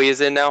 Oh, he is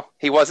in now?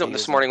 He wasn't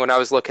this morning when I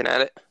was looking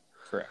at it.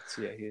 Correct.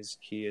 Yeah,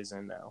 he is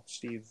in now.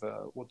 Steve,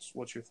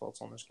 what's your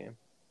thoughts on this game?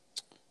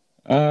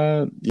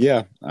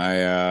 Yeah,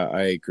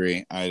 I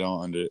agree.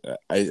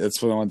 That's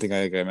the one thing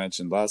I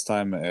mentioned last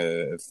time.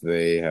 If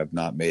they have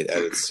not made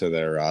edits to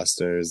their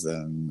rosters,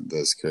 then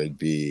this could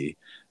be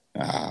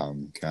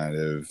kind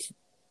of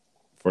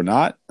for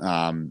naught.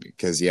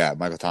 Because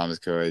Michael Thomas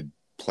could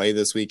play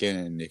this weekend,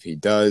 and if he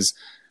does,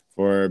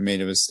 or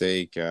made a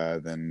mistake,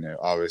 then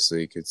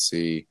obviously you could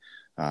see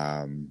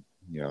some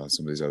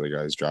of these other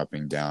guys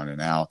dropping down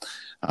and out.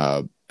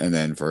 And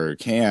then for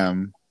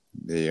Cam,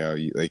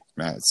 like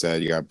Matt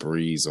said, you got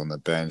Breeze on the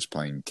bench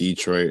playing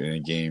Detroit in a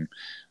game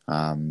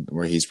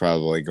where he's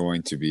probably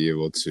going to be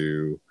able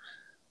to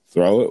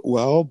throw it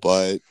well,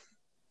 but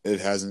it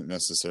hasn't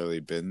necessarily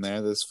been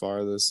there this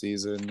far this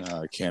season.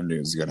 Cam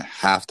Newton's going to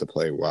have to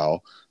play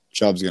well.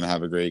 Chubb's going to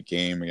have a great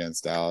game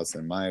against Dallas.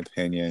 In my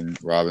opinion,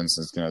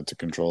 Robinson's going to have to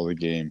control the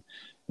game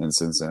in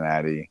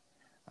Cincinnati.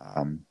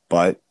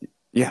 But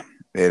yeah,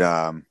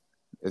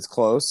 it's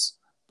close.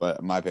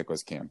 But my pick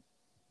was Cam.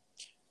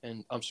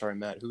 And I'm sorry,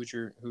 Matt. Who's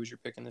your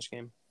pick in this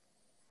game?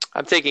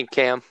 I'm taking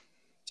Cam.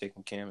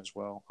 Taking Cam as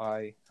well.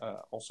 I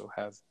also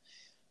have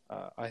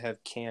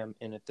Cam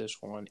in at this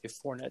one. If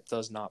Fournette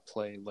does not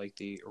play like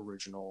the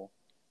original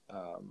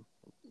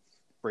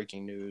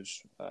breaking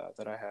news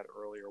that I had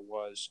earlier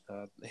was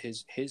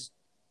his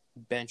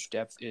bench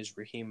depth is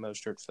Raheem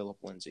Mostert, Philip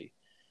Lindsay.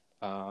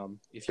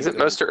 Isn't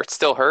Mostert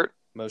still hurt?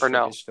 Mostert or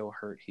no? Is still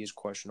hurt. He's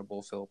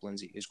questionable. Philip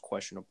Lindsay is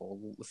questionable.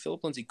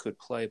 Philip Lindsay could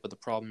play, but the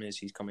problem is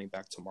he's coming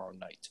back tomorrow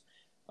night.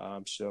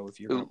 So if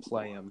you're going to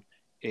play him,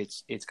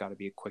 it's got to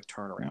be a quick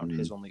turnaround. Mm-hmm.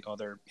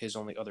 His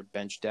only other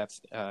bench depth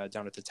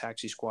down at the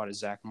taxi squad is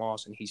Zach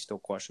Moss, and he's still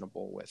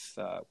questionable with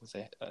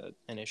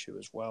an issue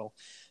as well.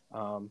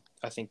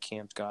 I think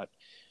Cam's got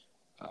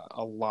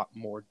a lot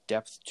more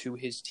depth to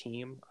his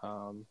team.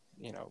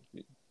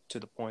 To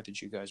the point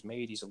that you guys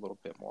made, he's a little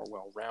bit more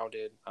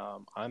well-rounded.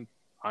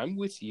 I'm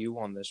with you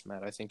on this,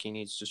 Matt. I think he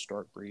needs to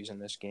start Breeze in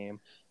this game.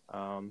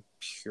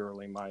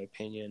 Purely my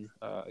opinion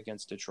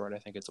against Detroit. I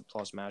think it's a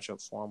plus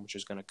matchup for him, which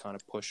is going to kind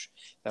of push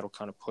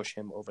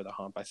him over the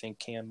hump. I think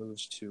Cam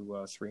moves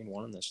to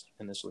 3-1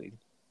 in this league.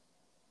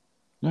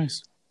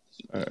 Nice.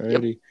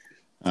 Alrighty.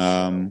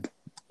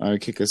 I'll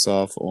kick us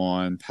off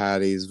on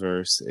Patties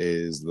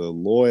versus the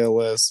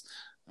Loyalists.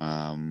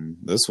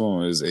 This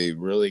one was a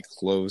really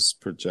close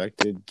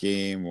projected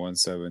game,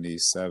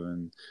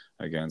 177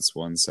 against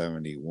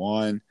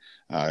 171.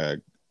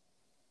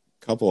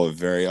 Couple of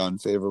very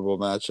unfavorable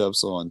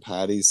matchups on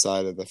Patty's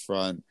side of the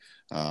front.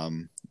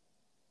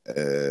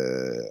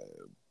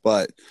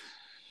 But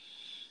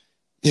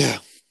yeah,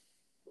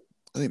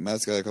 I think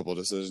Matt's got a couple of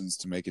decisions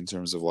to make in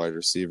terms of wide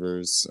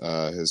receivers.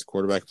 His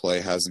quarterback play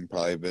hasn't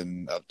probably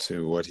been up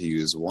to what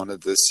he's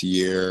wanted this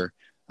year.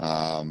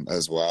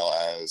 As well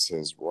as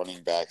his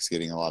running backs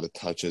getting a lot of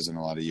touches and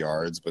a lot of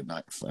yards, but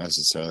not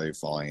necessarily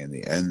falling in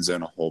the end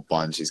zone a whole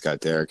bunch. He's got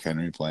Derrick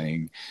Henry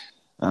playing,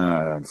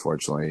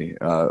 fortunately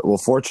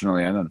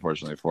and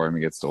unfortunately for him,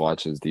 he gets to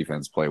watch his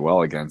defense play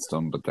well against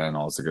him, but then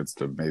also gets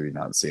to maybe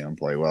not see him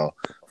play well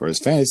for his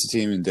fantasy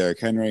team in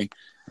Derrick Henry.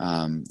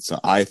 So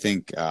I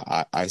think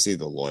I see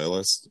the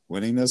Loyalists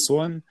winning this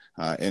one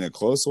in a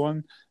close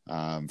one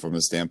from a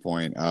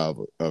standpoint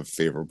of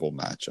favorable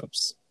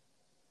matchups.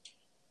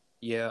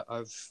 Yeah,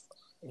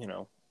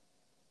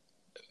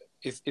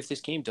 if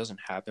this game doesn't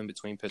happen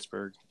between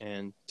Pittsburgh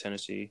and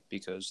Tennessee,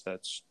 because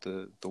that's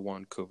the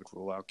one COVID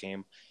rule out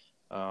game,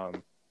 I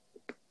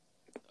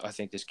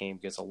think this game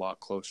gets a lot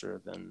closer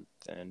than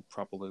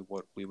probably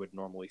what we would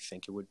normally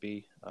think it would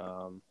be.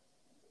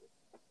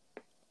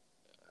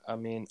 I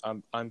mean,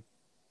 I'm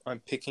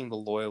picking the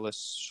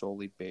Loyalists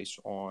solely based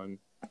on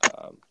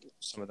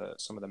some of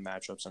the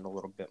matchups and a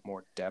little bit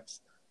more depth.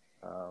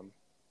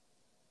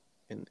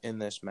 in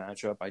this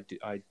matchup, I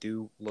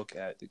do look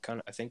at the kind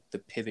of, I think the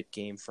pivot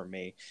game for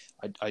me.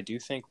 I do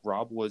think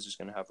Rob Woods is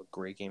going to have a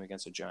great game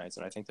against the Giants,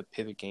 and I think the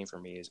pivot game for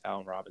me is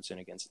Allen Robinson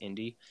against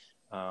Indy.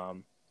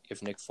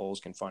 If Nick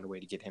Foles can find a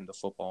way to get him the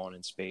football and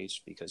in space,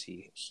 because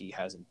he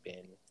hasn't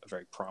been a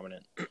very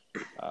prominent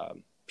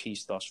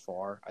piece thus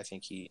far, I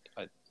think he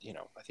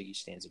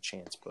stands a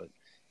chance. But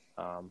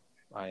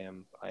I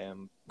am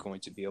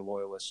going to be a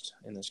loyalist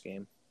in this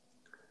game.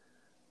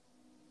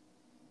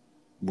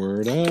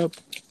 Word up.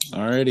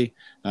 Alrighty.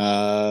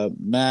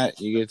 Matt,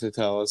 you get to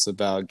tell us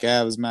about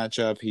Gav's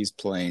matchup. He's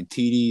playing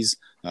TD's,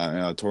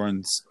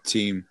 Torrance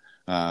team,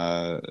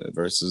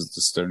 versus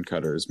the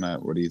Stonecutters.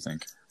 Matt, what do you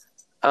think?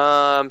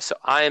 So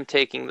I am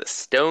taking the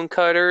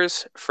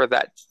Stonecutters for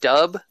that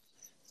dub.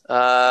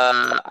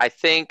 I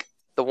think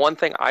the one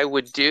thing I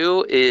would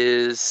do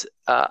is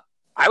I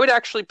would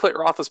actually put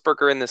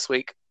Roethlisberger in this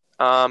week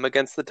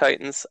against the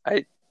Titans.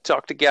 I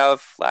talked to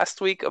Gav last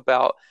week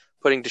about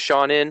putting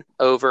Deshaun in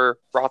over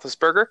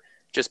Roethlisberger,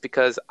 just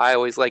because I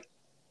always like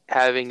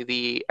having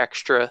the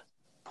extra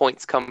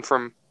points come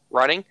from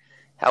running.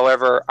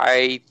 However,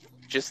 I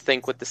just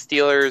think with the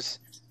Steelers,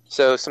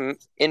 so some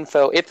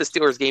info, if the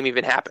Steelers game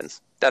even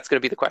happens, that's going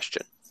to be the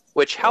question.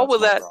 Which, how will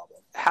that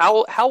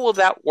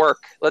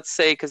work? Let's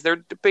say, because they're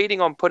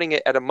debating on putting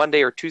it at a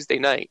Monday or Tuesday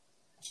night.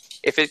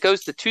 If it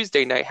goes to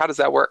Tuesday night, how does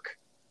that work?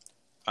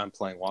 I'm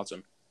playing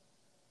Watson.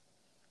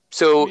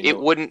 So it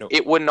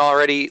wouldn't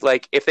already,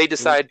 like, if they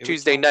decide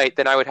Tuesday night,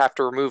 then I would have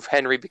to remove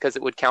Henry because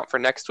it would count for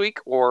next week,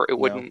 or it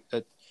wouldn't.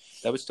 That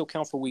would still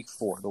count for week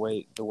 4. The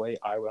way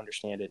I would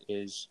understand it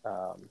is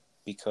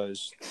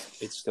because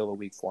it's still a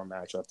week 4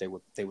 matchup.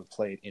 They would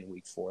play it in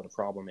week 4. The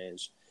problem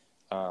is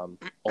all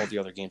the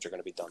other games are going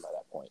to be done by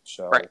that point.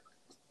 So, right.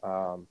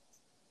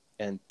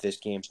 And this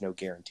game's no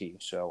guarantee.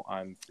 So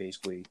I'm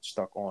basically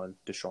stuck on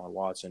Deshaun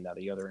Watson. Now,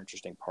 the other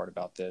interesting part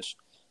about this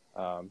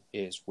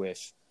is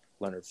with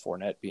Leonard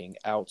Fournette being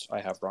out,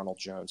 I have Ronald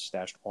Jones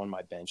stashed on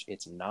my bench.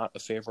 It's not a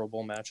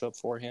favorable matchup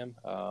for him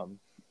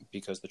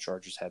because the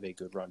Chargers have a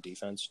good run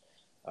defense.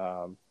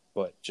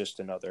 But just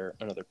another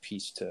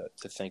piece to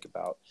think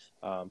about.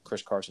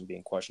 Chris Carson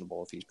being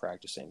questionable if he's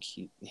practicing,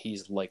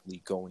 he's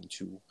likely going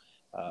to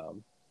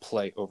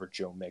play over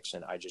Joe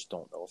Mixon. I just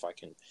don't know if I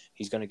can.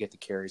 He's going to get the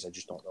carries. I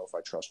just don't know if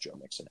I trust Joe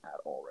Mixon at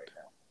all right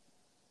now.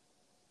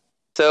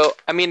 So,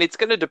 I mean, it's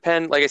going to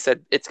depend. Like I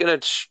said, it's going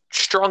to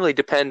strongly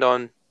depend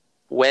on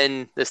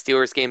when the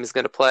Steelers game is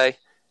going to play.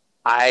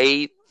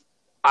 I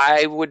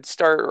would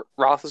start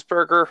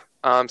Roethlisberger.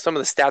 Some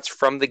of the stats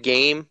from the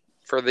game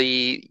for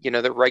the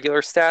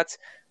regular stats.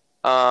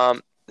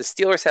 The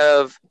Steelers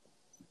have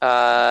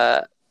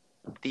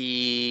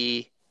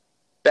the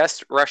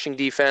best rushing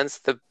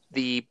defense,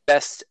 the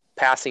best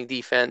passing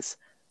defense.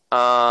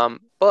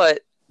 But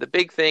the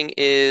big thing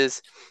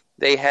is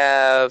they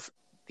have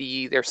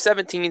they're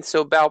 17th,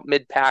 so about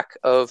mid-pack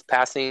of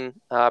passing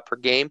per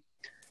game.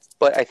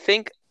 But I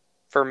think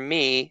for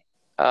me,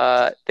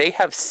 they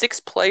have 6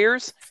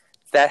 players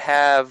that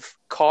have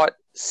caught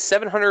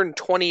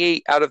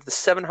 728 out of the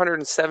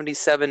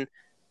 777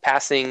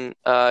 passing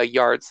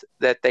yards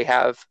that the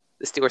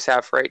Steelers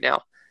have right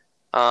now.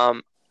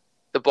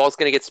 The ball's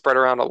going to get spread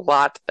around a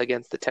lot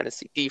against the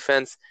Tennessee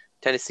defense.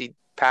 Tennessee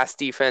pass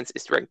defense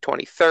is ranked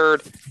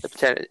 23rd.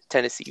 The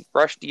Tennessee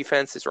rush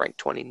defense is ranked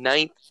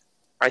 29th.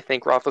 I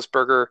think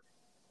Roethlisberger,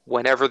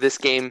 whenever this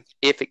game,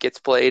 if it gets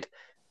played,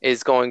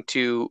 is going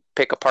to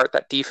pick apart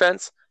that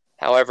defense.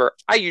 However,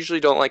 I usually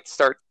don't like to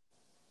start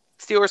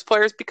Steelers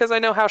players because I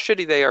know how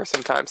shitty they are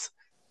sometimes.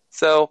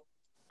 So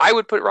I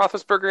would put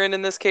Roethlisberger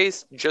in this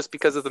case just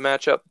because of the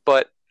matchup,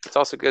 but it's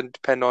also going to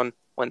depend on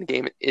when the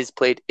game is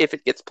played, if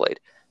it gets played.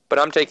 But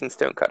I'm taking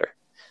Stonecutter.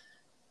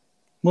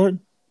 Word.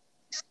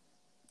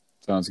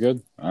 Sounds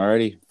good.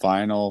 Alrighty.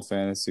 Final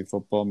fantasy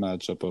football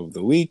matchup of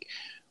the week.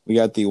 We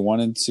got the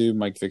 1-2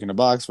 Mike Vick in a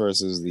box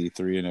versus the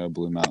 3-0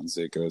 Blue Mountain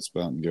State Goats.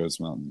 Mountain Goats,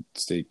 Mountain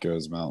State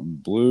Goats,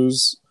 Mountain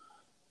Blues.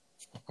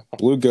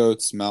 Blue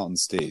Goats, Mountain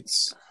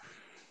States.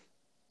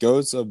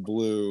 Goats of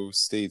Blue,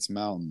 States,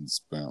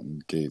 Mountains,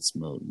 Mountain Gates,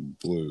 Mountain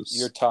Blues.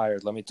 You're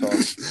tired. Let me talk.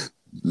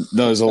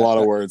 No, there's a lot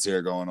of words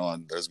here going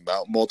on. There's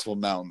multiple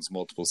mountains,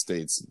 multiple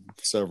states,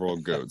 several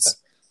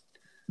goats.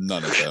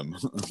 None of them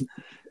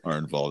are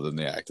involved in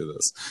the act of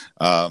this.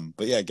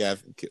 But yeah,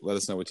 Gav, let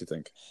us know what you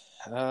think.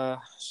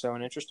 So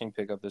an interesting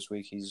pickup this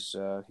week. He's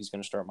going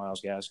to start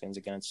Myles Gaskins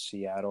against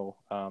Seattle.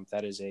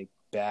 That is a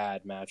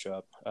bad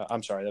matchup.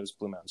 I'm sorry, that was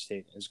Blue Mountain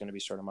State is going to be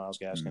starting Myles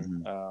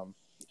Gaskin. Mm-hmm.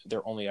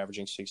 They're only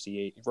averaging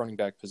 68 running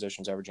back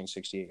positions, averaging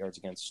 68 yards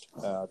against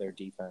their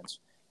defense.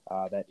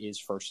 That is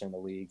first in the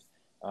league.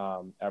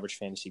 Average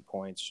fantasy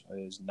points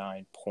is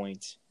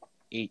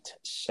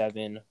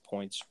 9.87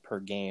 points per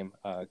game.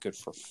 Good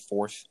for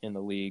 4th in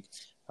the league.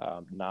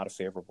 Not a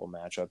favorable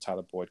matchup.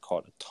 Tyler Boyd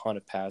caught a ton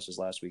of passes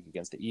last week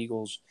against the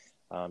Eagles.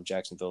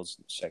 Jacksonville's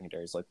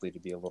secondary is likely to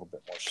be a little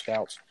bit more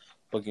stout.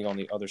 Looking on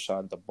the other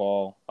side of the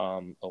ball,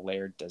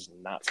 Allaire does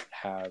not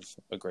have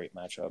a great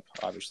matchup,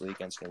 obviously,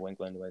 against New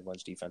England. New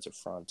England's defensive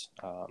front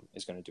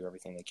is going to do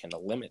everything they can to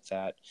limit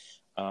that.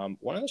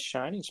 One of the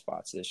shining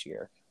spots this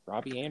year,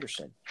 Robbie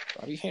Anderson.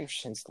 Robbie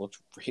Anderson's looked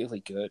really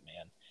good,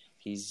 man.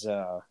 He's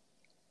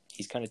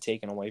kind of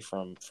taken away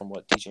from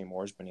what DJ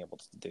Moore's been able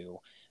to do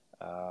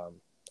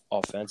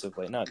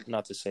offensively.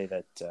 Not to say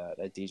that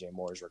DJ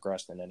Moore has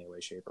regressed in any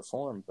way, shape, or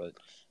form, but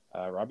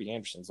Robbie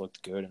Anderson's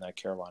looked good in that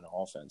Carolina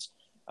offense.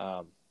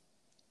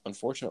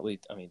 Unfortunately,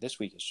 I mean, this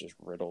week is just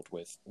riddled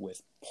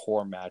with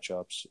poor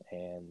matchups,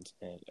 and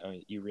I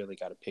mean, you really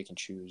got to pick and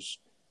choose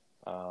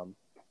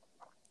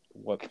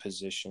what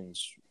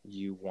positions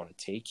you want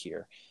to take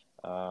here.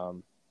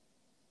 I'm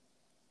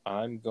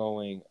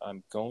going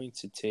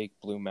to take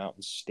Blue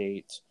Mountain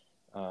State.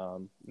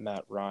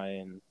 Matt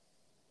Ryan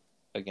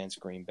against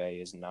Green Bay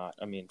is not.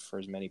 I mean, for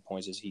as many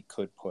points as he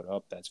could put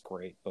up, that's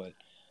great. But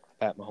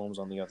Pat Mahomes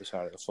on the other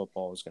side of the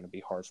football is going to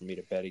be hard for me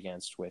to bet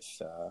against with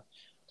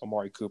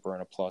Amari Cooper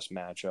in a plus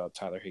matchup,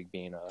 Tyler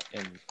Higbee in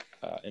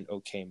an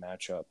okay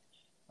matchup.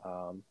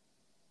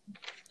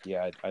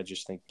 I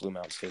just think Blue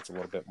Mountain State's a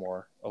little bit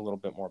more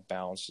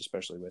balanced,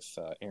 especially with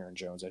Aaron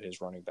Jones at his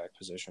running back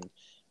position,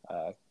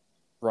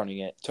 running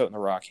it, toting the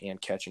rock,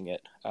 and catching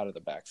it out of the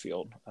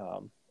backfield.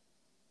 I'm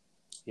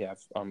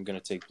going to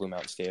take Blue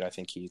Mountain State. I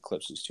think he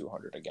eclipses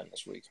 200 again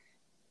this week.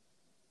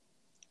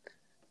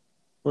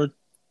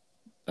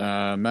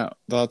 Matt,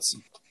 thoughts?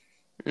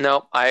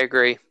 No, I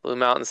agree. Blue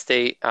Mountain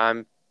State.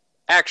 I'm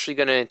actually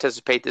going to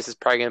anticipate this is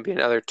probably going to be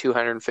another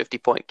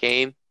 250-point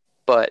game,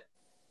 but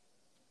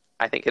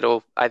I think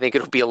it'll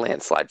be a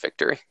landslide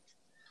victory.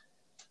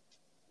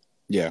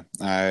 Yeah,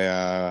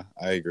 I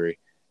agree.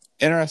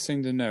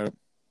 Interesting to note,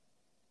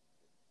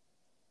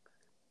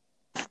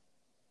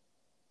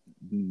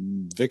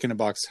 Vic in the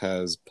Box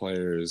has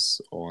players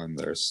on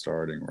their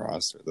starting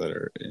roster that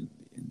are in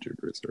the injured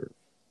reserve.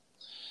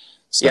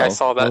 So I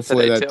saw that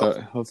today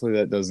too. Hopefully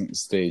that doesn't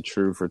stay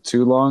true for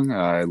too long.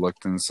 I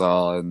looked and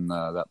saw, and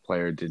that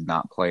player did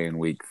not play in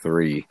week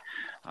 3.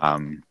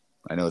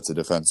 I know it's a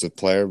defensive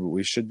player, but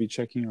we should be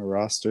checking our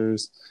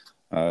rosters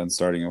and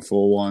starting a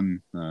full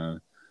one.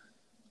 And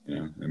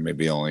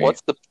maybe only.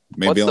 What's the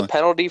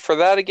penalty for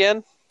that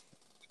again?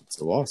 It's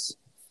a loss.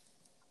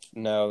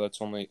 No, that's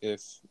only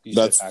if you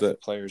said active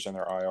players in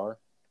their IR.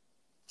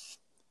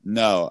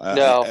 No.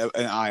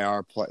 An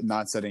IR play,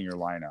 not setting your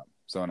lineup.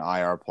 So an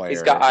IR player.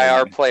 He's got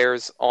IR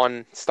players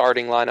on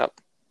starting lineup.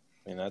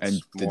 I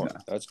mean,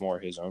 that's more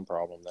his own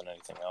problem than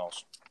anything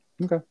else.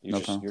 Okay.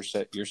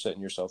 You're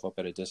setting yourself up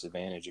at a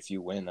disadvantage. If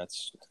you win,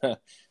 that's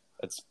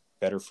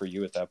better for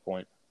you at that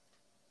point.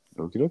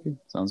 Okie dokie.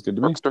 Sounds good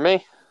to me. Works for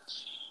me.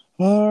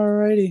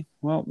 Alrighty.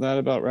 Well, that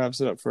about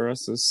wraps it up for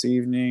us this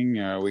evening.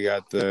 We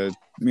got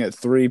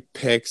 3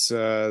 picks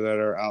that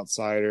are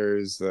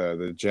outsiders.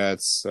 The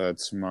Jets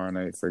tomorrow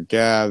night for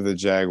Gav, the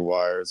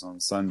Jaguars on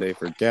Sunday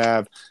for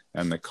Gav,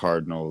 and the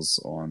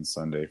Cardinals on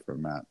Sunday for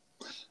Matt.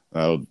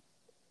 That'll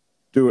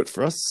do it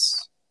for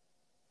us.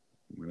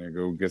 I'm going to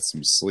go get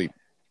some sleep.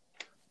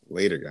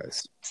 Later,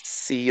 guys.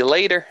 See you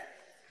later.